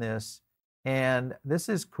within this, and this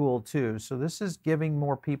is cool too. So this is giving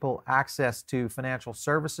more people access to financial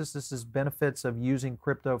services. This is benefits of using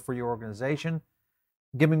crypto for your organization,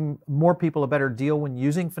 giving more people a better deal when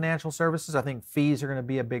using financial services. I think fees are going to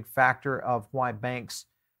be a big factor of why banks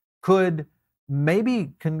could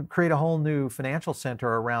maybe can create a whole new financial center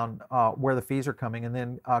around where the fees are coming. And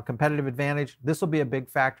then competitive advantage, this will be a big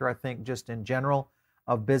factor, I think, just in general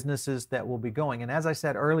of businesses that will be going. And as I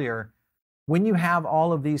said earlier, when you have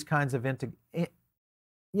all of these kinds of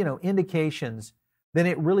indications, then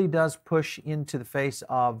it really does push into the face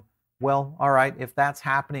of, well, all right, if that's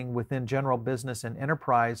happening within general business and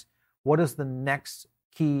enterprise, what is the next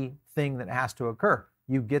key thing that has to occur?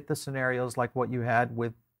 You get the scenarios like what you had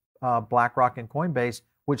with BlackRock and Coinbase,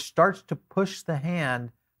 which starts to push the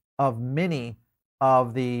hand of many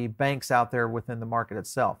of the banks out there within the market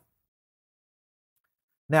itself.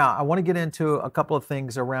 Now, I want to get into a couple of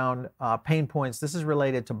things around pain points. This is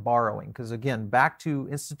related to borrowing, because again, back to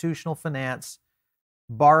institutional finance,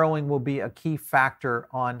 borrowing will be a key factor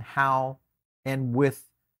on how and with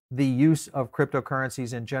the use of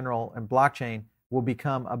cryptocurrencies in general and blockchain will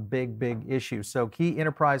become a big, big issue. So key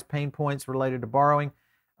enterprise pain points related to borrowing,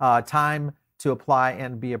 time to apply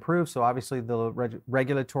and be approved. So obviously the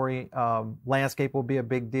regulatory landscape will be a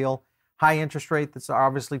big deal. High interest rate that's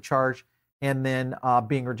obviously charged, and then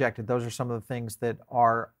being rejected. Those are some of the things that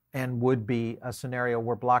are and would be a scenario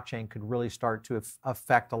where blockchain could really start to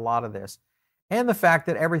affect a lot of this. And the fact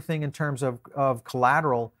that everything in terms of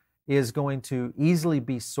collateral is going to easily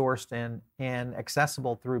be sourced and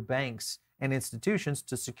accessible through banks and institutions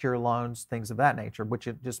to secure loans, things of that nature, which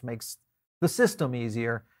it just makes the system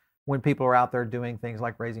easier when people are out there doing things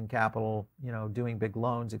like raising capital, doing big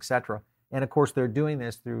loans, etc. And of course, they're doing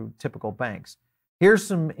this through typical banks. Here's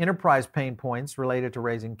some enterprise pain points related to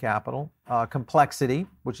raising capital, complexity,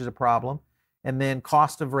 which is a problem, and then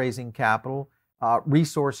cost of raising capital,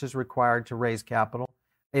 resources required to raise capital.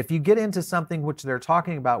 If you get into something which they're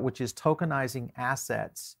talking about, which is tokenizing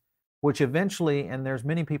assets, which eventually, and there's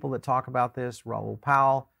many people that talk about this, Raoul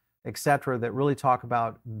Pal, et cetera, that really talk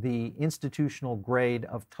about the institutional grade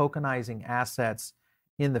of tokenizing assets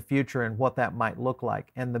in the future and what that might look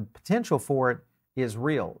like. And the potential for it is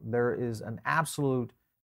real. There is an absolute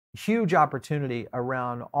huge opportunity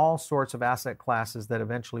around all sorts of asset classes that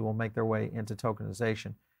eventually will make their way into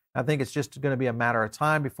tokenization. I think it's just going to be a matter of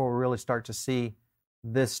time before we really start to see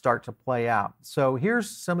this start to play out. So here's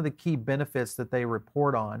some of the key benefits that they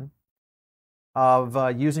report on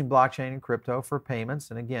of using blockchain and crypto for payments.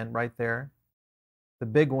 And again, right there, the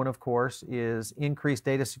big one, of course, is increased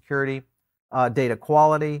data security, data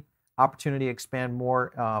quality, opportunity to expand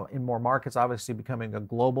more in more markets, obviously becoming a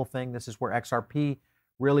global thing. This is where XRP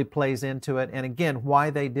really plays into it. And again, why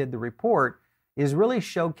they did the report is really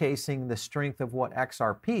showcasing the strength of what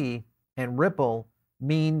XRP and Ripple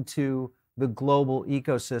mean to the global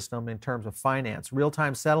ecosystem in terms of finance.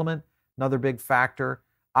 Real-time settlement, another big factor.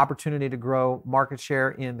 Opportunity to grow market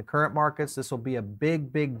share in the current markets. This will be a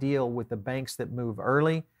big, big deal with the banks that move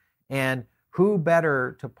early. And who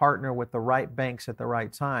better to partner with the right banks at the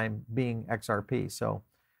right time being XRP. So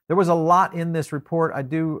there was a lot in this report. I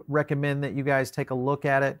do recommend that you guys take a look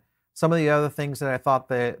at it. Some of the other things that I thought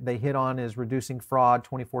that they hit on is reducing fraud,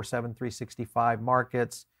 24/7, 365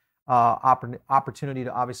 markets, opportunity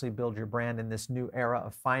to obviously build your brand in this new era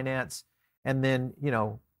of finance. And then,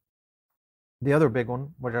 the other big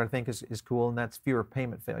one, which I think is cool, and that's fewer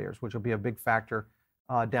payment failures, which will be a big factor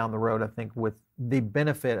down the road, I think, with the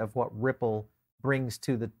benefit of what Ripple brings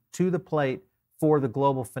to the plate for the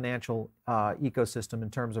global financial ecosystem in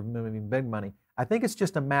terms of moving big money. I think it's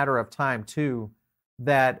just a matter of time, too,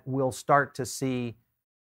 that we'll start to see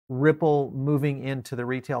Ripple moving into the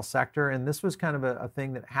retail sector. And this was kind of a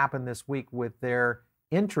thing that happened this week with their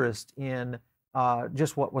interest in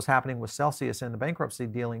just what was happening with Celsius and the bankruptcy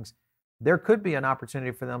dealings. There could be an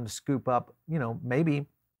opportunity for them to scoop up, maybe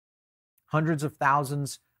hundreds of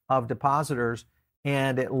thousands of depositors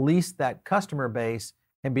and at least that customer base,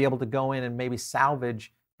 and be able to go in and maybe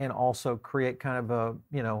salvage and also create kind of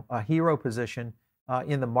a hero position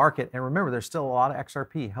in the market. And remember, there's still a lot of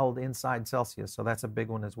XRP held inside Celsius, so that's a big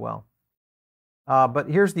one as well. But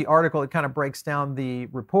here's the article. It kind of breaks down the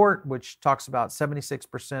report, which talks about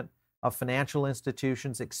 76% of financial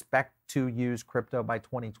institutions expect to use crypto by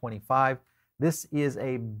 2025. This is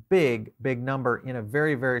a big, big number in a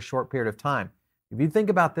very, very short period of time. If you think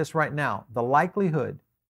about this right now, the likelihood,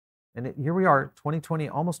 and here we are, 2020,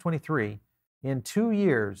 almost 23, in 2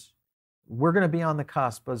 years, we're going to be on the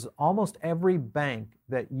cusp as almost every bank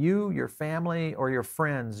that you, your family, or your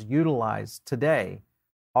friends utilize today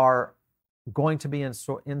are going to be in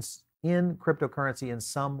cryptocurrency in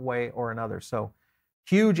some way or another. So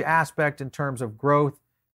huge aspect in terms of growth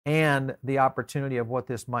and the opportunity of what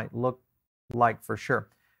this might look like for sure.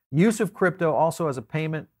 Use of crypto also as a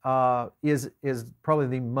payment is probably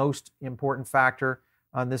the most important factor.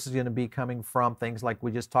 And this is going to be coming from things like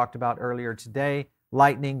we just talked about earlier today,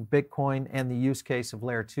 Lightning, Bitcoin, and the use case of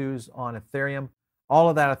layer 2s on Ethereum. All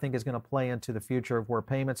of that, I think, is going to play into the future of where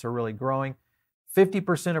payments are really growing.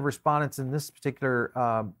 50% of respondents in this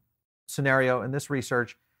particular scenario, in this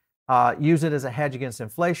research, use it as a hedge against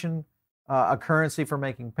inflation, a currency for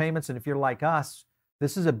making payments. And if you're like us,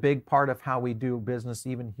 this is a big part of how we do business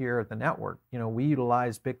even here at the network. You know, we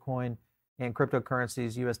utilize Bitcoin and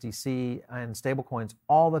cryptocurrencies, USDC, and stablecoins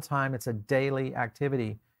all the time. It's a daily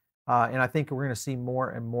activity. And I think we're going to see more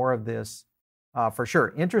and more of this for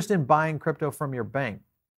sure. Interest in buying crypto from your bank.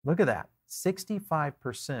 Look at that.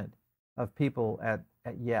 65% of people at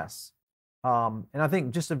yes. And I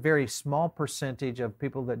think just a very small percentage of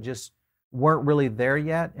people that just weren't really there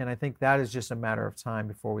yet. And I think that is just a matter of time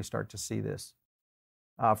before we start to see this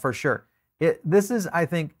for sure. This is, I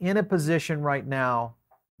think, in a position right now,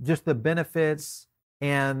 just the benefits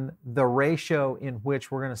and the ratio in which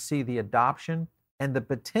we're going to see the adoption and the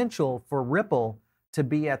potential for Ripple to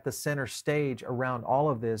be at the center stage around all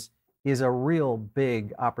of this is a real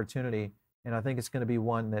big opportunity. And I think it's going to be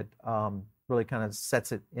one that really kind of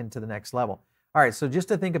sets it into the next level. All right, so just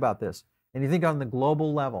to think about this, and you think on the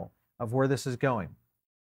global level of where this is going,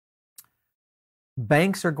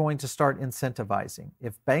 banks are going to start incentivizing.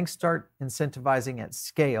 If banks start incentivizing at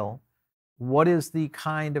scale, what is the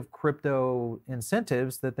kind of crypto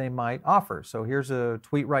incentives that they might offer? So here's a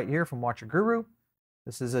tweet right here from Watcher Guru.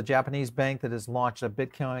 This is a Japanese bank that has launched a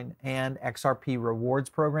Bitcoin and XRP rewards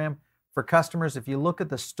program for customers. If you look at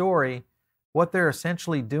the story, what they're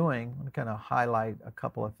essentially doing, I'm going to kind of highlight a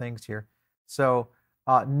couple of things here. So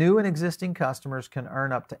new and existing customers can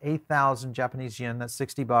earn up to 8,000 Japanese yen, that's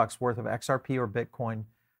 $60 worth of XRP or Bitcoin,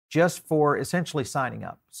 just for essentially signing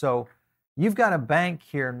up. So you've got a bank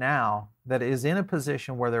here now that is in a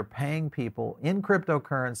position where they're paying people in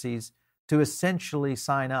cryptocurrencies to essentially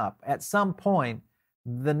sign up. At some point,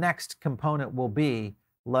 the next component will be,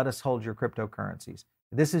 let us hold your cryptocurrencies.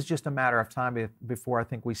 This is just a matter of time before I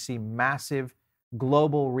think we see massive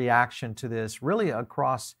global reaction to this, really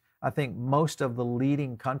across, I think, most of the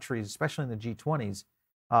leading countries, especially in the G20s,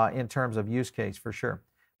 in terms of use case for sure.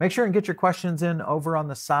 Make sure and get your questions in over on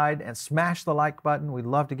the side and smash the like button. We'd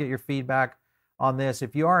love to get your feedback on this.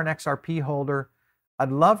 If you are an XRP holder,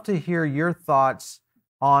 I'd love to hear your thoughts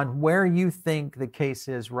on where you think the case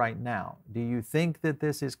is right now. Do you think that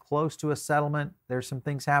this is close to a settlement? There's some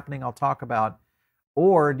things happening I'll talk about.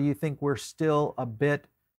 Or do you think we're still a bit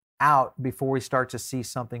out before we start to see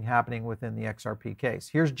something happening within the XRP case?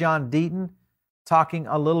 Here's John Deaton talking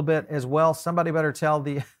a little bit as well. Somebody better tell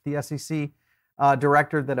the SEC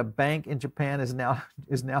director that a bank in Japan is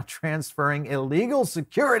now transferring illegal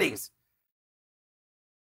securities.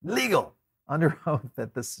 Legal, under oath,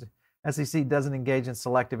 that the SEC doesn't engage in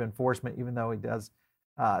selective enforcement, even though he does.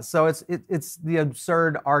 So it's the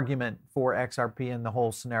absurd argument for XRP and the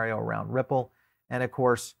whole scenario around Ripple. And of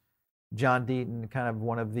course, John Deaton, kind of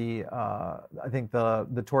one of the, I think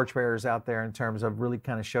the torchbearers out there in terms of really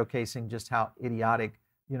kind of showcasing just how idiotic,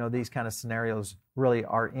 these kind of scenarios really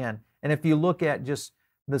are in. And if you look at just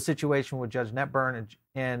the situation with Judge Netburn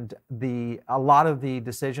and a lot of the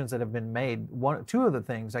decisions that have been made, two of the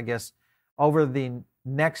things, I guess, over the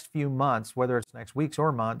next few months, whether it's next weeks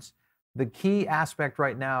or months, the key aspect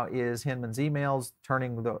right now is Hinman's emails,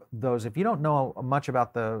 turning those. If you don't know much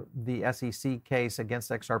about the SEC case against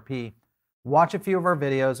XRP, watch a few of our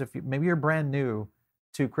videos. Maybe you're brand new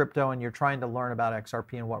to crypto and you're trying to learn about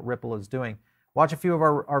XRP and what Ripple is doing, watch a few of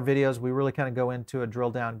our videos. We really kind of go into a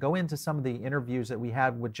drill down, go into some of the interviews that we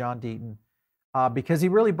had with John Deaton, because he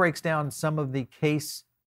really breaks down some of the case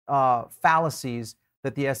fallacies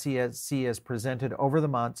that the SEC has presented over the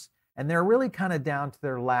months, and they're really kind of down to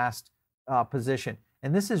their last position.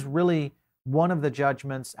 And this is really one of the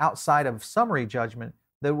judgments outside of summary judgment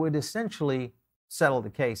that would essentially settle the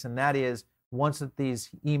case. And that is, once that these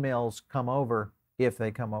emails come over, if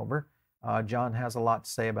they come over, John has a lot to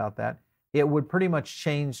say about that, it would pretty much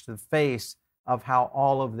change the face of how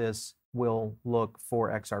all of this will look for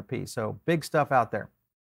XRP. So big stuff out there.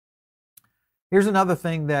 Here's another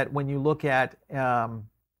thing that when you look at,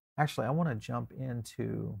 actually, I want to jump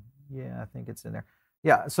into, I think it's in there.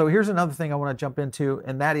 Yeah, so here's another thing I want to jump into,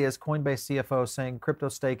 and that is Coinbase CFO saying crypto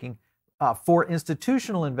staking for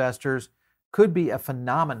institutional investors could be a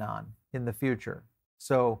phenomenon in the future.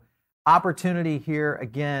 So opportunity here,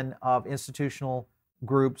 again, of institutional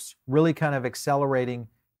groups really kind of accelerating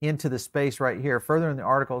into the space right here. Further in the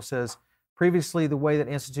article says, previously, the way that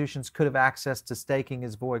institutions could have access to staking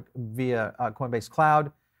is via Coinbase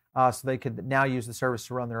Cloud, so they could now use the service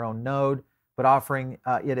to run their own node, but offering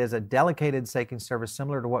it as a dedicated staking service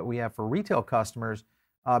similar to what we have for retail customers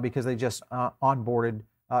because they just onboarded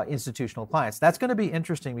institutional clients. That's going to be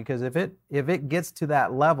interesting because if it gets to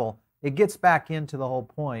that level, it gets back into the whole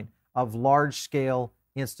point of large scale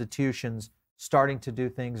institutions starting to do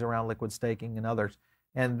things around liquid staking and others.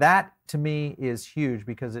 And that to me is huge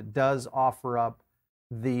because it does offer up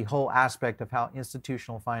the whole aspect of how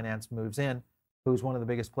institutional finance moves in. Who's one of the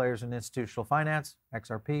biggest players in institutional finance?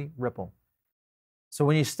 XRP, Ripple. So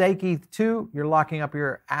when you stake ETH2, you're locking up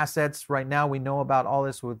your assets. Right now, we know about all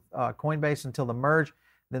this with Coinbase until the merge.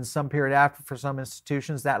 Then some period after, for some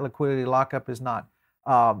institutions, that liquidity lockup is not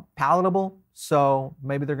palatable. So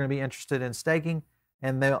maybe they're going to be interested in staking,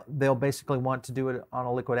 and they'll basically want to do it on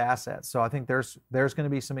a liquid asset. So I think there's going to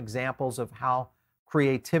be some examples of how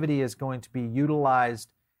creativity is going to be utilized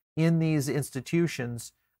in these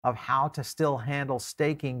institutions of how to still handle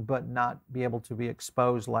staking but not be able to be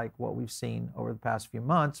exposed like what we've seen over the past few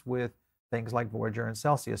months with things like Voyager and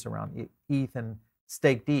Celsius around ETH and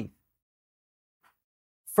staked ETH.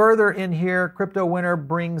 Further in here, Crypto Winter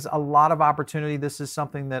brings a lot of opportunity. This is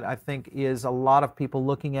something that I think is a lot of people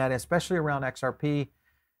looking at, especially around XRP.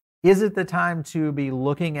 Is it the time to be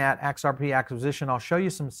looking at XRP acquisition? I'll show you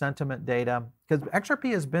some sentiment data because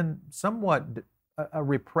XRP has been somewhat a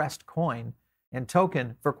repressed coin and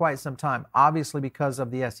token for quite some time, obviously because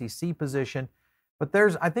of the SEC position. But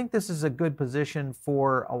I think this is a good position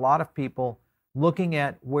for a lot of people looking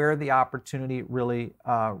at where the opportunity really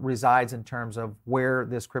resides in terms of where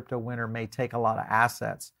this crypto winter may take a lot of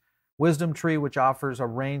assets. Wisdom Tree, which offers a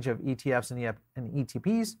range of ETFs and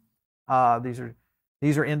ETPs.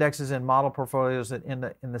 These are indexes and model portfolios that end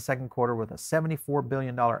in the second quarter with a $74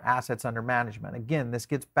 billion assets under management. Again, this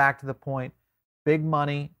gets back to the point, big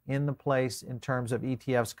money in the place in terms of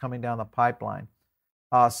ETFs coming down the pipeline.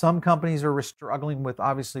 Some companies are struggling with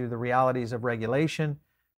obviously the realities of regulation,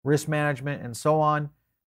 risk management, and so on.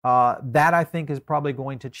 That I think is probably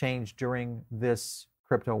going to change during this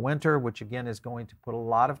crypto winter, which again is going to put a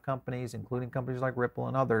lot of companies, including companies like Ripple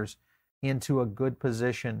and others, into a good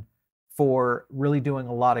position for really doing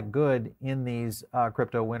a lot of good in these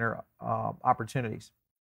crypto winter opportunities.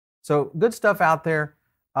 So good stuff out there.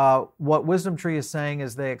 What Wisdom Tree is saying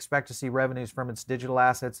is they expect to see revenues from its digital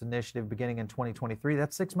assets initiative beginning in 2023.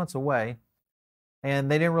 That's 6 months away.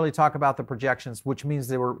 And they didn't really talk about the projections, which means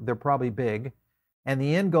they're probably big. And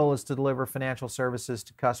the end goal is to deliver financial services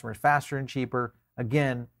to customers faster and cheaper.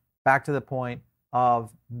 Again, back to the point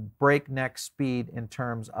of breakneck speed in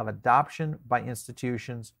terms of adoption by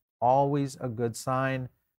institutions. Always a good sign.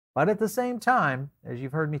 But at the same time, as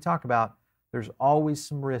you've heard me talk about, there's always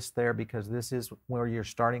some risk there because this is where you're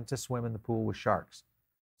starting to swim in the pool with sharks.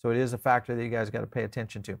 So it is a factor that you guys got to pay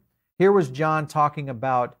attention to. Here was John talking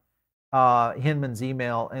about Hinman's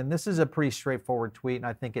email, and this is a pretty straightforward tweet, and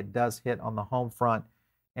I think it does hit on the home front,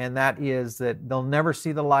 and that is that they'll never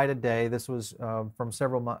see the light of day. This was from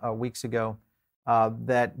several weeks ago,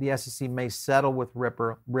 that the SEC may settle with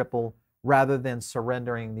Ripple rather than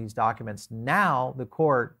surrendering these documents. Now the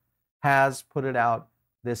court has put it out.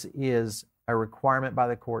 This is a requirement by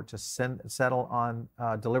the court to settle on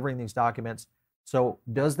delivering these documents. So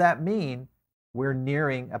does that mean we're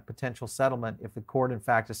nearing a potential settlement if the court in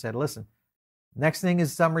fact has said, listen, next thing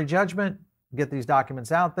is summary judgment, get these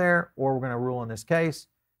documents out there, or we're going to rule in this case.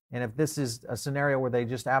 And if this is a scenario where they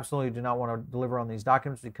just absolutely do not want to deliver on these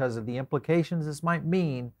documents because of the implications this might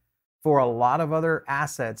mean for a lot of other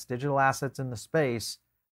assets, digital assets in the space,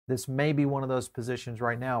 this may be one of those positions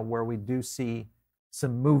right now where we do see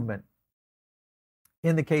some movement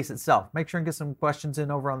in the case itself. Make sure and get some questions in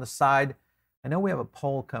over on the side. I know we have a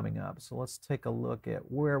poll coming up, so let's take a look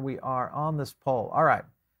at where we are on this poll. All right.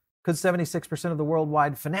 Could 76% of the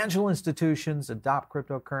worldwide financial institutions adopt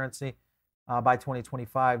cryptocurrency by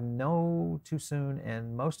 2025? No, too soon.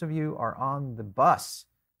 And most of you are on the bus.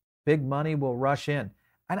 Big money will rush in.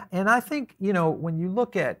 And I think, when you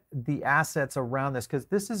look at the assets around this, because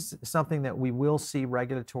this is something that we will see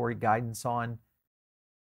regulatory guidance on.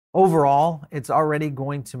 Overall, it's already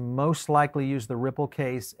going to most likely use the Ripple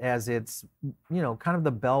case as its, kind of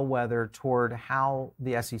the bellwether toward how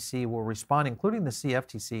the SEC will respond, including the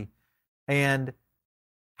CFTC, and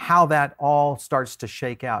how that all starts to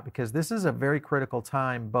shake out. Because this is a very critical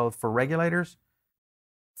time, both for regulators,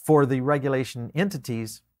 for the regulation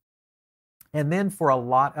entities, and then for a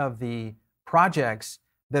lot of the projects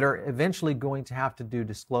that are eventually going to have to do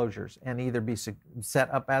disclosures and either be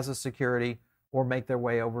set up as a security or make their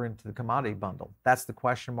way over into the commodity bundle. That's the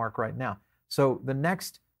question mark right now. So the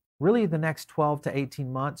next 12 to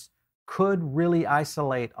 18 months could really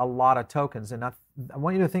isolate a lot of tokens. And I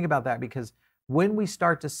want you to think about that, because when we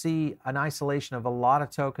start to see an isolation of a lot of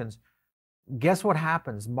tokens, guess what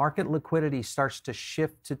happens? Market liquidity starts to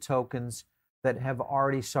shift to tokens that have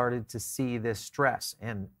already started to see this stress.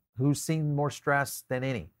 And who's seen more stress than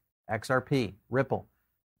any? XRP, Ripple.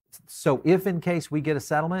 So if in case we get a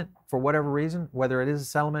settlement for whatever reason, whether it is a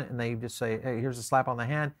settlement and they just say, hey, here's a slap on the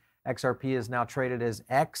hand, XRP is now traded as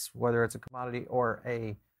X, whether it's a commodity or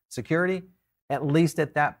a security, at least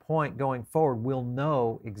at that point going forward, we'll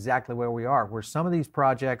know exactly where we are. Where some of these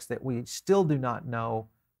projects that we still do not know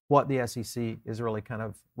what the SEC is really kind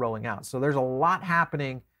of rolling out. So there's a lot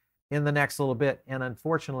happening in the next little bit. And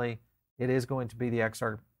unfortunately, it is going to be the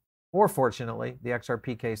fortunately, the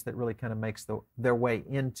XRP case that really kind of makes their way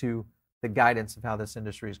into the guidance of how this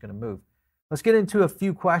industry is going to move. Let's get into a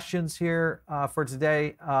few questions here for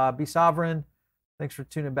today. Be Sovereign, thanks for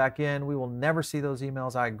tuning back in. We will never see those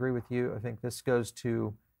emails. I agree with you. I think this goes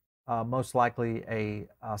to most likely a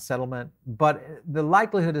settlement. But the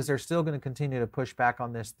likelihood is they're still going to continue to push back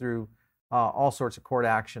on this through all sorts of court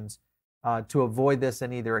actions to avoid this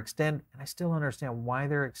and either extend. And I still don't understand why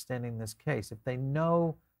they're extending this case. If they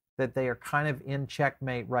know that they are kind of in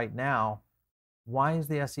checkmate right now, why is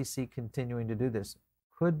the SEC continuing to do this?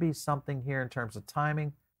 Could be something here in terms of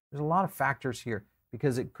timing. There's a lot of factors here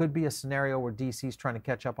because it could be a scenario where DC is trying to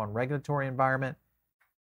catch up on regulatory environment.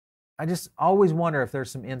 I just always wonder if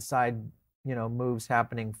there's some inside, moves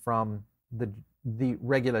happening from the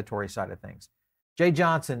regulatory side of things. Jay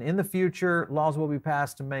Johnson, in the future, laws will be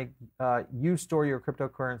passed to make you store your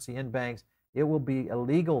cryptocurrency in banks. It will be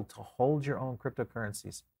illegal to hold your own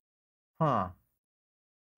cryptocurrencies. Huh.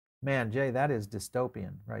 Man, Jay, that is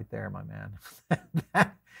dystopian right there, my man.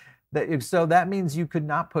 So that means you could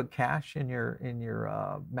not put cash in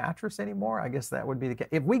your mattress anymore? I guess that would be the case.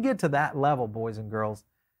 If we get to that level, boys and girls,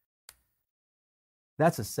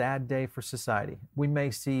 that's a sad day for society. We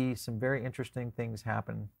may see some very interesting things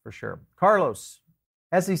happen for sure. Carlos,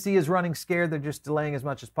 SEC is running scared. They're just delaying as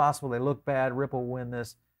much as possible. They look bad. Ripple will win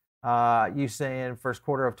this. You saying first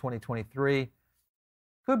quarter of 2023.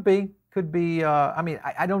 Could be.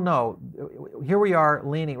 I don't know. Here we are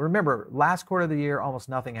leaning. Remember, last quarter of the year, almost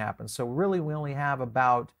nothing happened. So really, we only have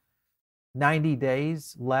about 90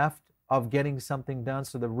 days left of getting something done.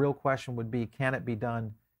 So the real question would be, can it be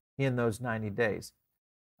done in those 90 days?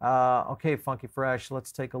 Okay, Funky Fresh,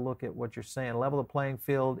 let's take a look at what you're saying. Level the playing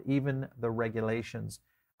field, even the regulations.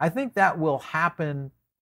 I think that will happen,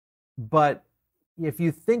 but if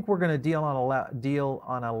you think we're going to deal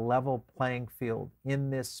on a level playing field in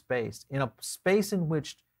this space, in a space in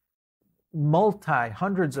which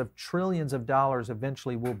hundreds of trillions of dollars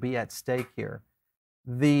eventually will be at stake here,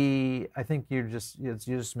 I think you're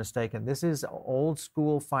just mistaken. This is old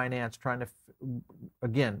school finance trying to,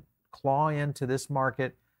 again, claw into this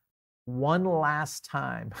market one last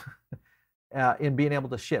time in being able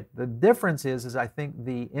to ship. The difference is I think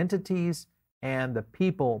the entities and the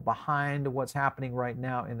people behind what's happening right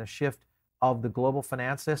now in the shift of the global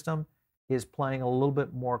finance system is playing a little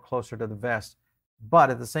bit more closer to the vest.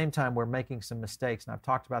 But at the same time, we're making some mistakes. And I've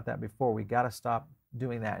talked about that before. We got to stop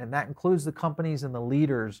doing that. And that includes the companies and the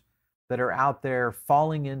leaders that are out there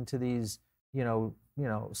falling into these,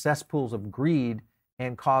 cesspools of greed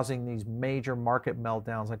and causing these major market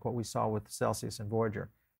meltdowns like what we saw with Celsius and Voyager.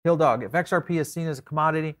 Hill Dog, if XRP is seen as a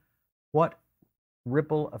commodity, what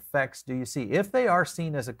ripple effects do you see? If they are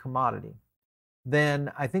seen as a commodity,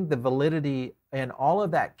 then I think the validity and all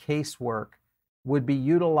of that casework would be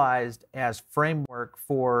utilized as framework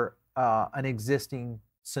for an existing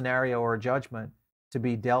scenario or judgment to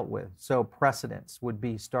be dealt with. So precedents would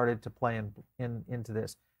be started to play into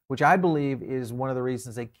this, which I believe is one of the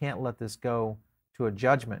reasons they can't let this go to a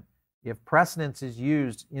judgment. If precedence is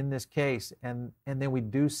used in this case, and then we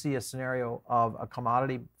do see a scenario of a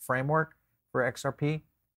commodity framework for XRP,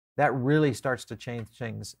 that really starts to change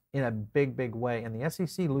things in a big, big way. And the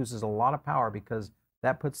SEC loses a lot of power because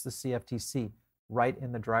that puts the CFTC right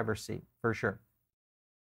in the driver's seat, for sure.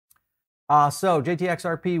 So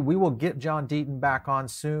JTXRP, we will get John Deaton back on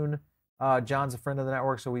soon. John's a friend of the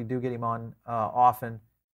network, so we do get him on often.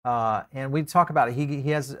 And we talk about it. He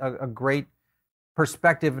has a great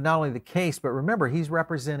perspective of not only the case, but remember, he's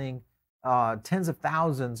representing tens of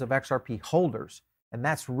thousands of XRP holders. And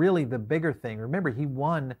that's really the bigger thing. Remember, he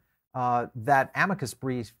won that amicus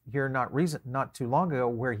brief here not too long ago,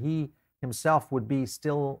 where he himself would be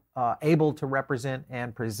still able to represent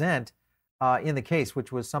and present in the case,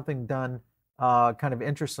 which was something done kind of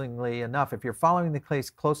interestingly enough. If you're following the case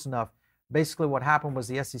close enough, basically what happened was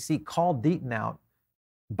the SEC called Deaton out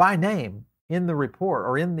by name in the report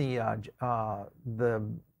or in the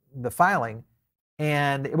filing.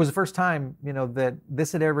 And it was the first time, that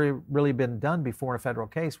this had ever really been done before in a federal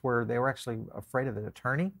case where they were actually afraid of the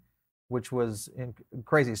attorney. which was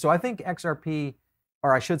crazy. So I think XRP,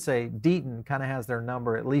 or I should say Deaton, kind of has their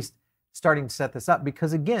number, at least starting to set this up,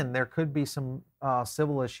 because again, there could be some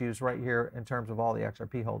civil issues right here in terms of all the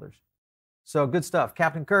XRP holders. So good stuff.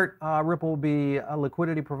 Captain Kurt, Ripple will be a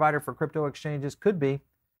liquidity provider for crypto exchanges. Could be.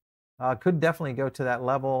 Could definitely go to that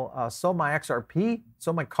level. Sold my XRP,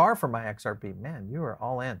 sold my car for my XRP. Man, you are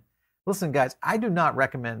all in. Listen, guys, I do not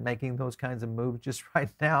recommend making those kinds of moves just right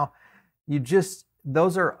now.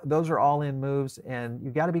 Those are all in moves, and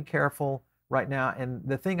you got to be careful right now. And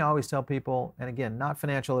the thing I always tell people, and again, not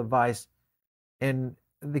financial advice, and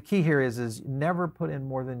the key here is never put in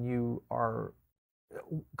more than you are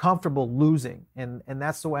comfortable losing. And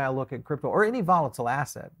that's the way I look at crypto or any volatile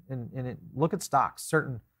asset. And look at stocks,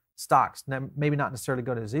 certain stocks, maybe not necessarily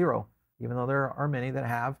go to zero, even though there are many that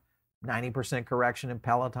have 90% correction in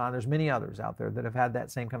Peloton. There's many others out there that have had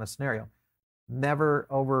that same kind of scenario. Never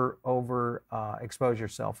over expose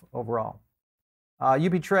yourself overall.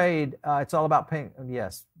 UP Trade, it's all about paying,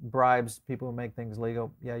 yes, bribes, people who make things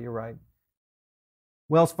legal. Yeah, you're right.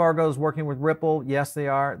 Wells Fargo is working with Ripple. Yes, they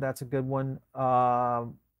are. That's a good one.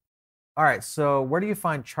 All right, so where do you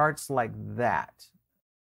find charts like that?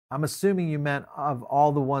 I'm assuming you meant of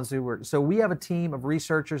all the ones who were. So we have a team of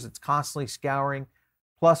researchers that's constantly scouring.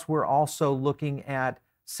 Plus, we're also looking at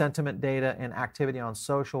sentiment data and activity on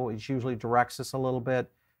social, which usually directs us a little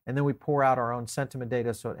bit. And then we pour out our own sentiment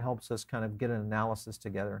data, so it helps us kind of get an analysis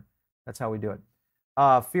together. That's how we do it.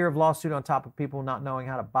 Fear of lawsuit on top of people not knowing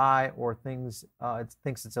how to buy or things, it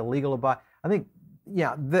thinks it's illegal to buy. I think,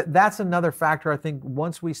 yeah, that's another factor. I think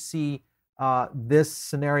once we see this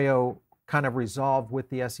scenario kind of resolved with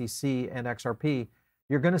the SEC and XRP,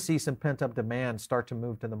 you're going to see some pent-up demand start to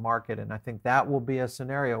move to the market. And I think that will be a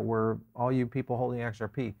scenario where all you people holding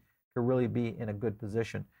XRP could really be in a good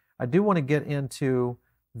position. I do want to get into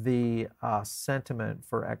the sentiment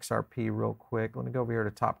for XRP real quick. Let me go over here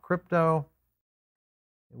to Top Crypto.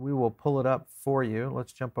 We will pull it up for you.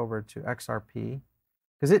 Let's jump over to XRP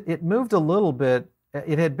because it moved a little bit.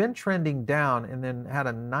 It had been trending down and then had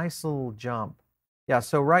a nice little jump. Yeah,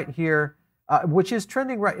 so right here, which is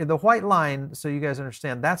trending right, the white line, so you guys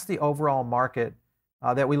understand, that's the overall market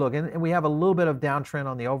that we look in. And we have a little bit of downtrend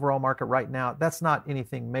on the overall market right now. That's not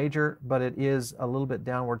anything major, but it is a little bit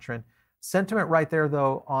downward trend. Sentiment right there,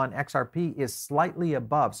 though, on XRP is slightly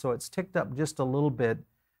above, so it's ticked up just a little bit.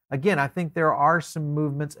 Again, I think there are some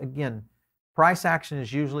movements. Again, price action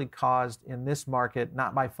is usually caused in this market,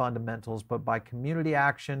 not by fundamentals, but by community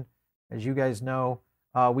action. As you guys know,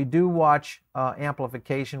 we do watch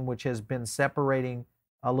amplification, which has been separating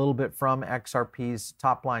a little bit from XRP's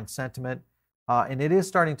top line sentiment. And it is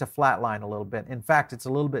starting to flatline a little bit. In fact, it's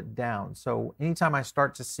a little bit down. So anytime I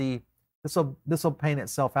start to see, this will paint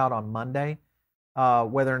itself out on Monday,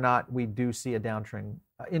 whether or not we do see a downtrend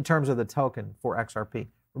in terms of the token for XRP.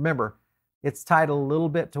 Remember, it's tied a little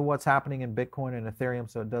bit to what's happening in Bitcoin and Ethereum,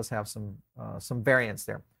 so it does have some variance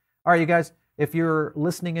there. All right, you guys, if you're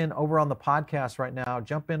listening in over on the podcast right now,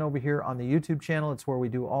 jump in over here on the YouTube channel. It's where we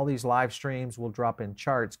do all these live streams. We'll drop in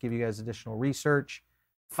charts, give you guys additional research,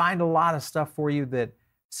 find a lot of stuff for you that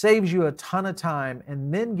saves you a ton of time,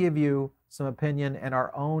 and then give you some opinion and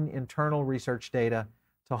our own internal research data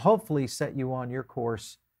to hopefully set you on your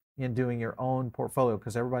course in doing your own portfolio,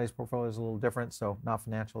 because everybody's portfolio is a little different, so not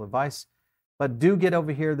financial advice. But do get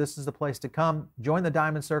over here. This is the place to come. Join the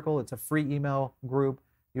Diamond Circle. It's a free email group.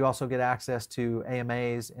 You also get access to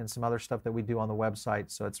AMAs and some other stuff that we do on the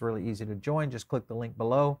website, so it's really easy to join. Just click the link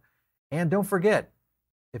below. And don't forget,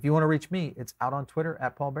 if you want to reach me, it's out on Twitter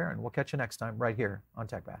at Paul Barron. We'll catch you next time right here on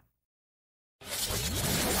TechBath.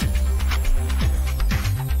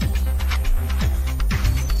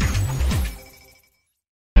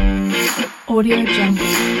 Audio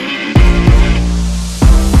Jungle.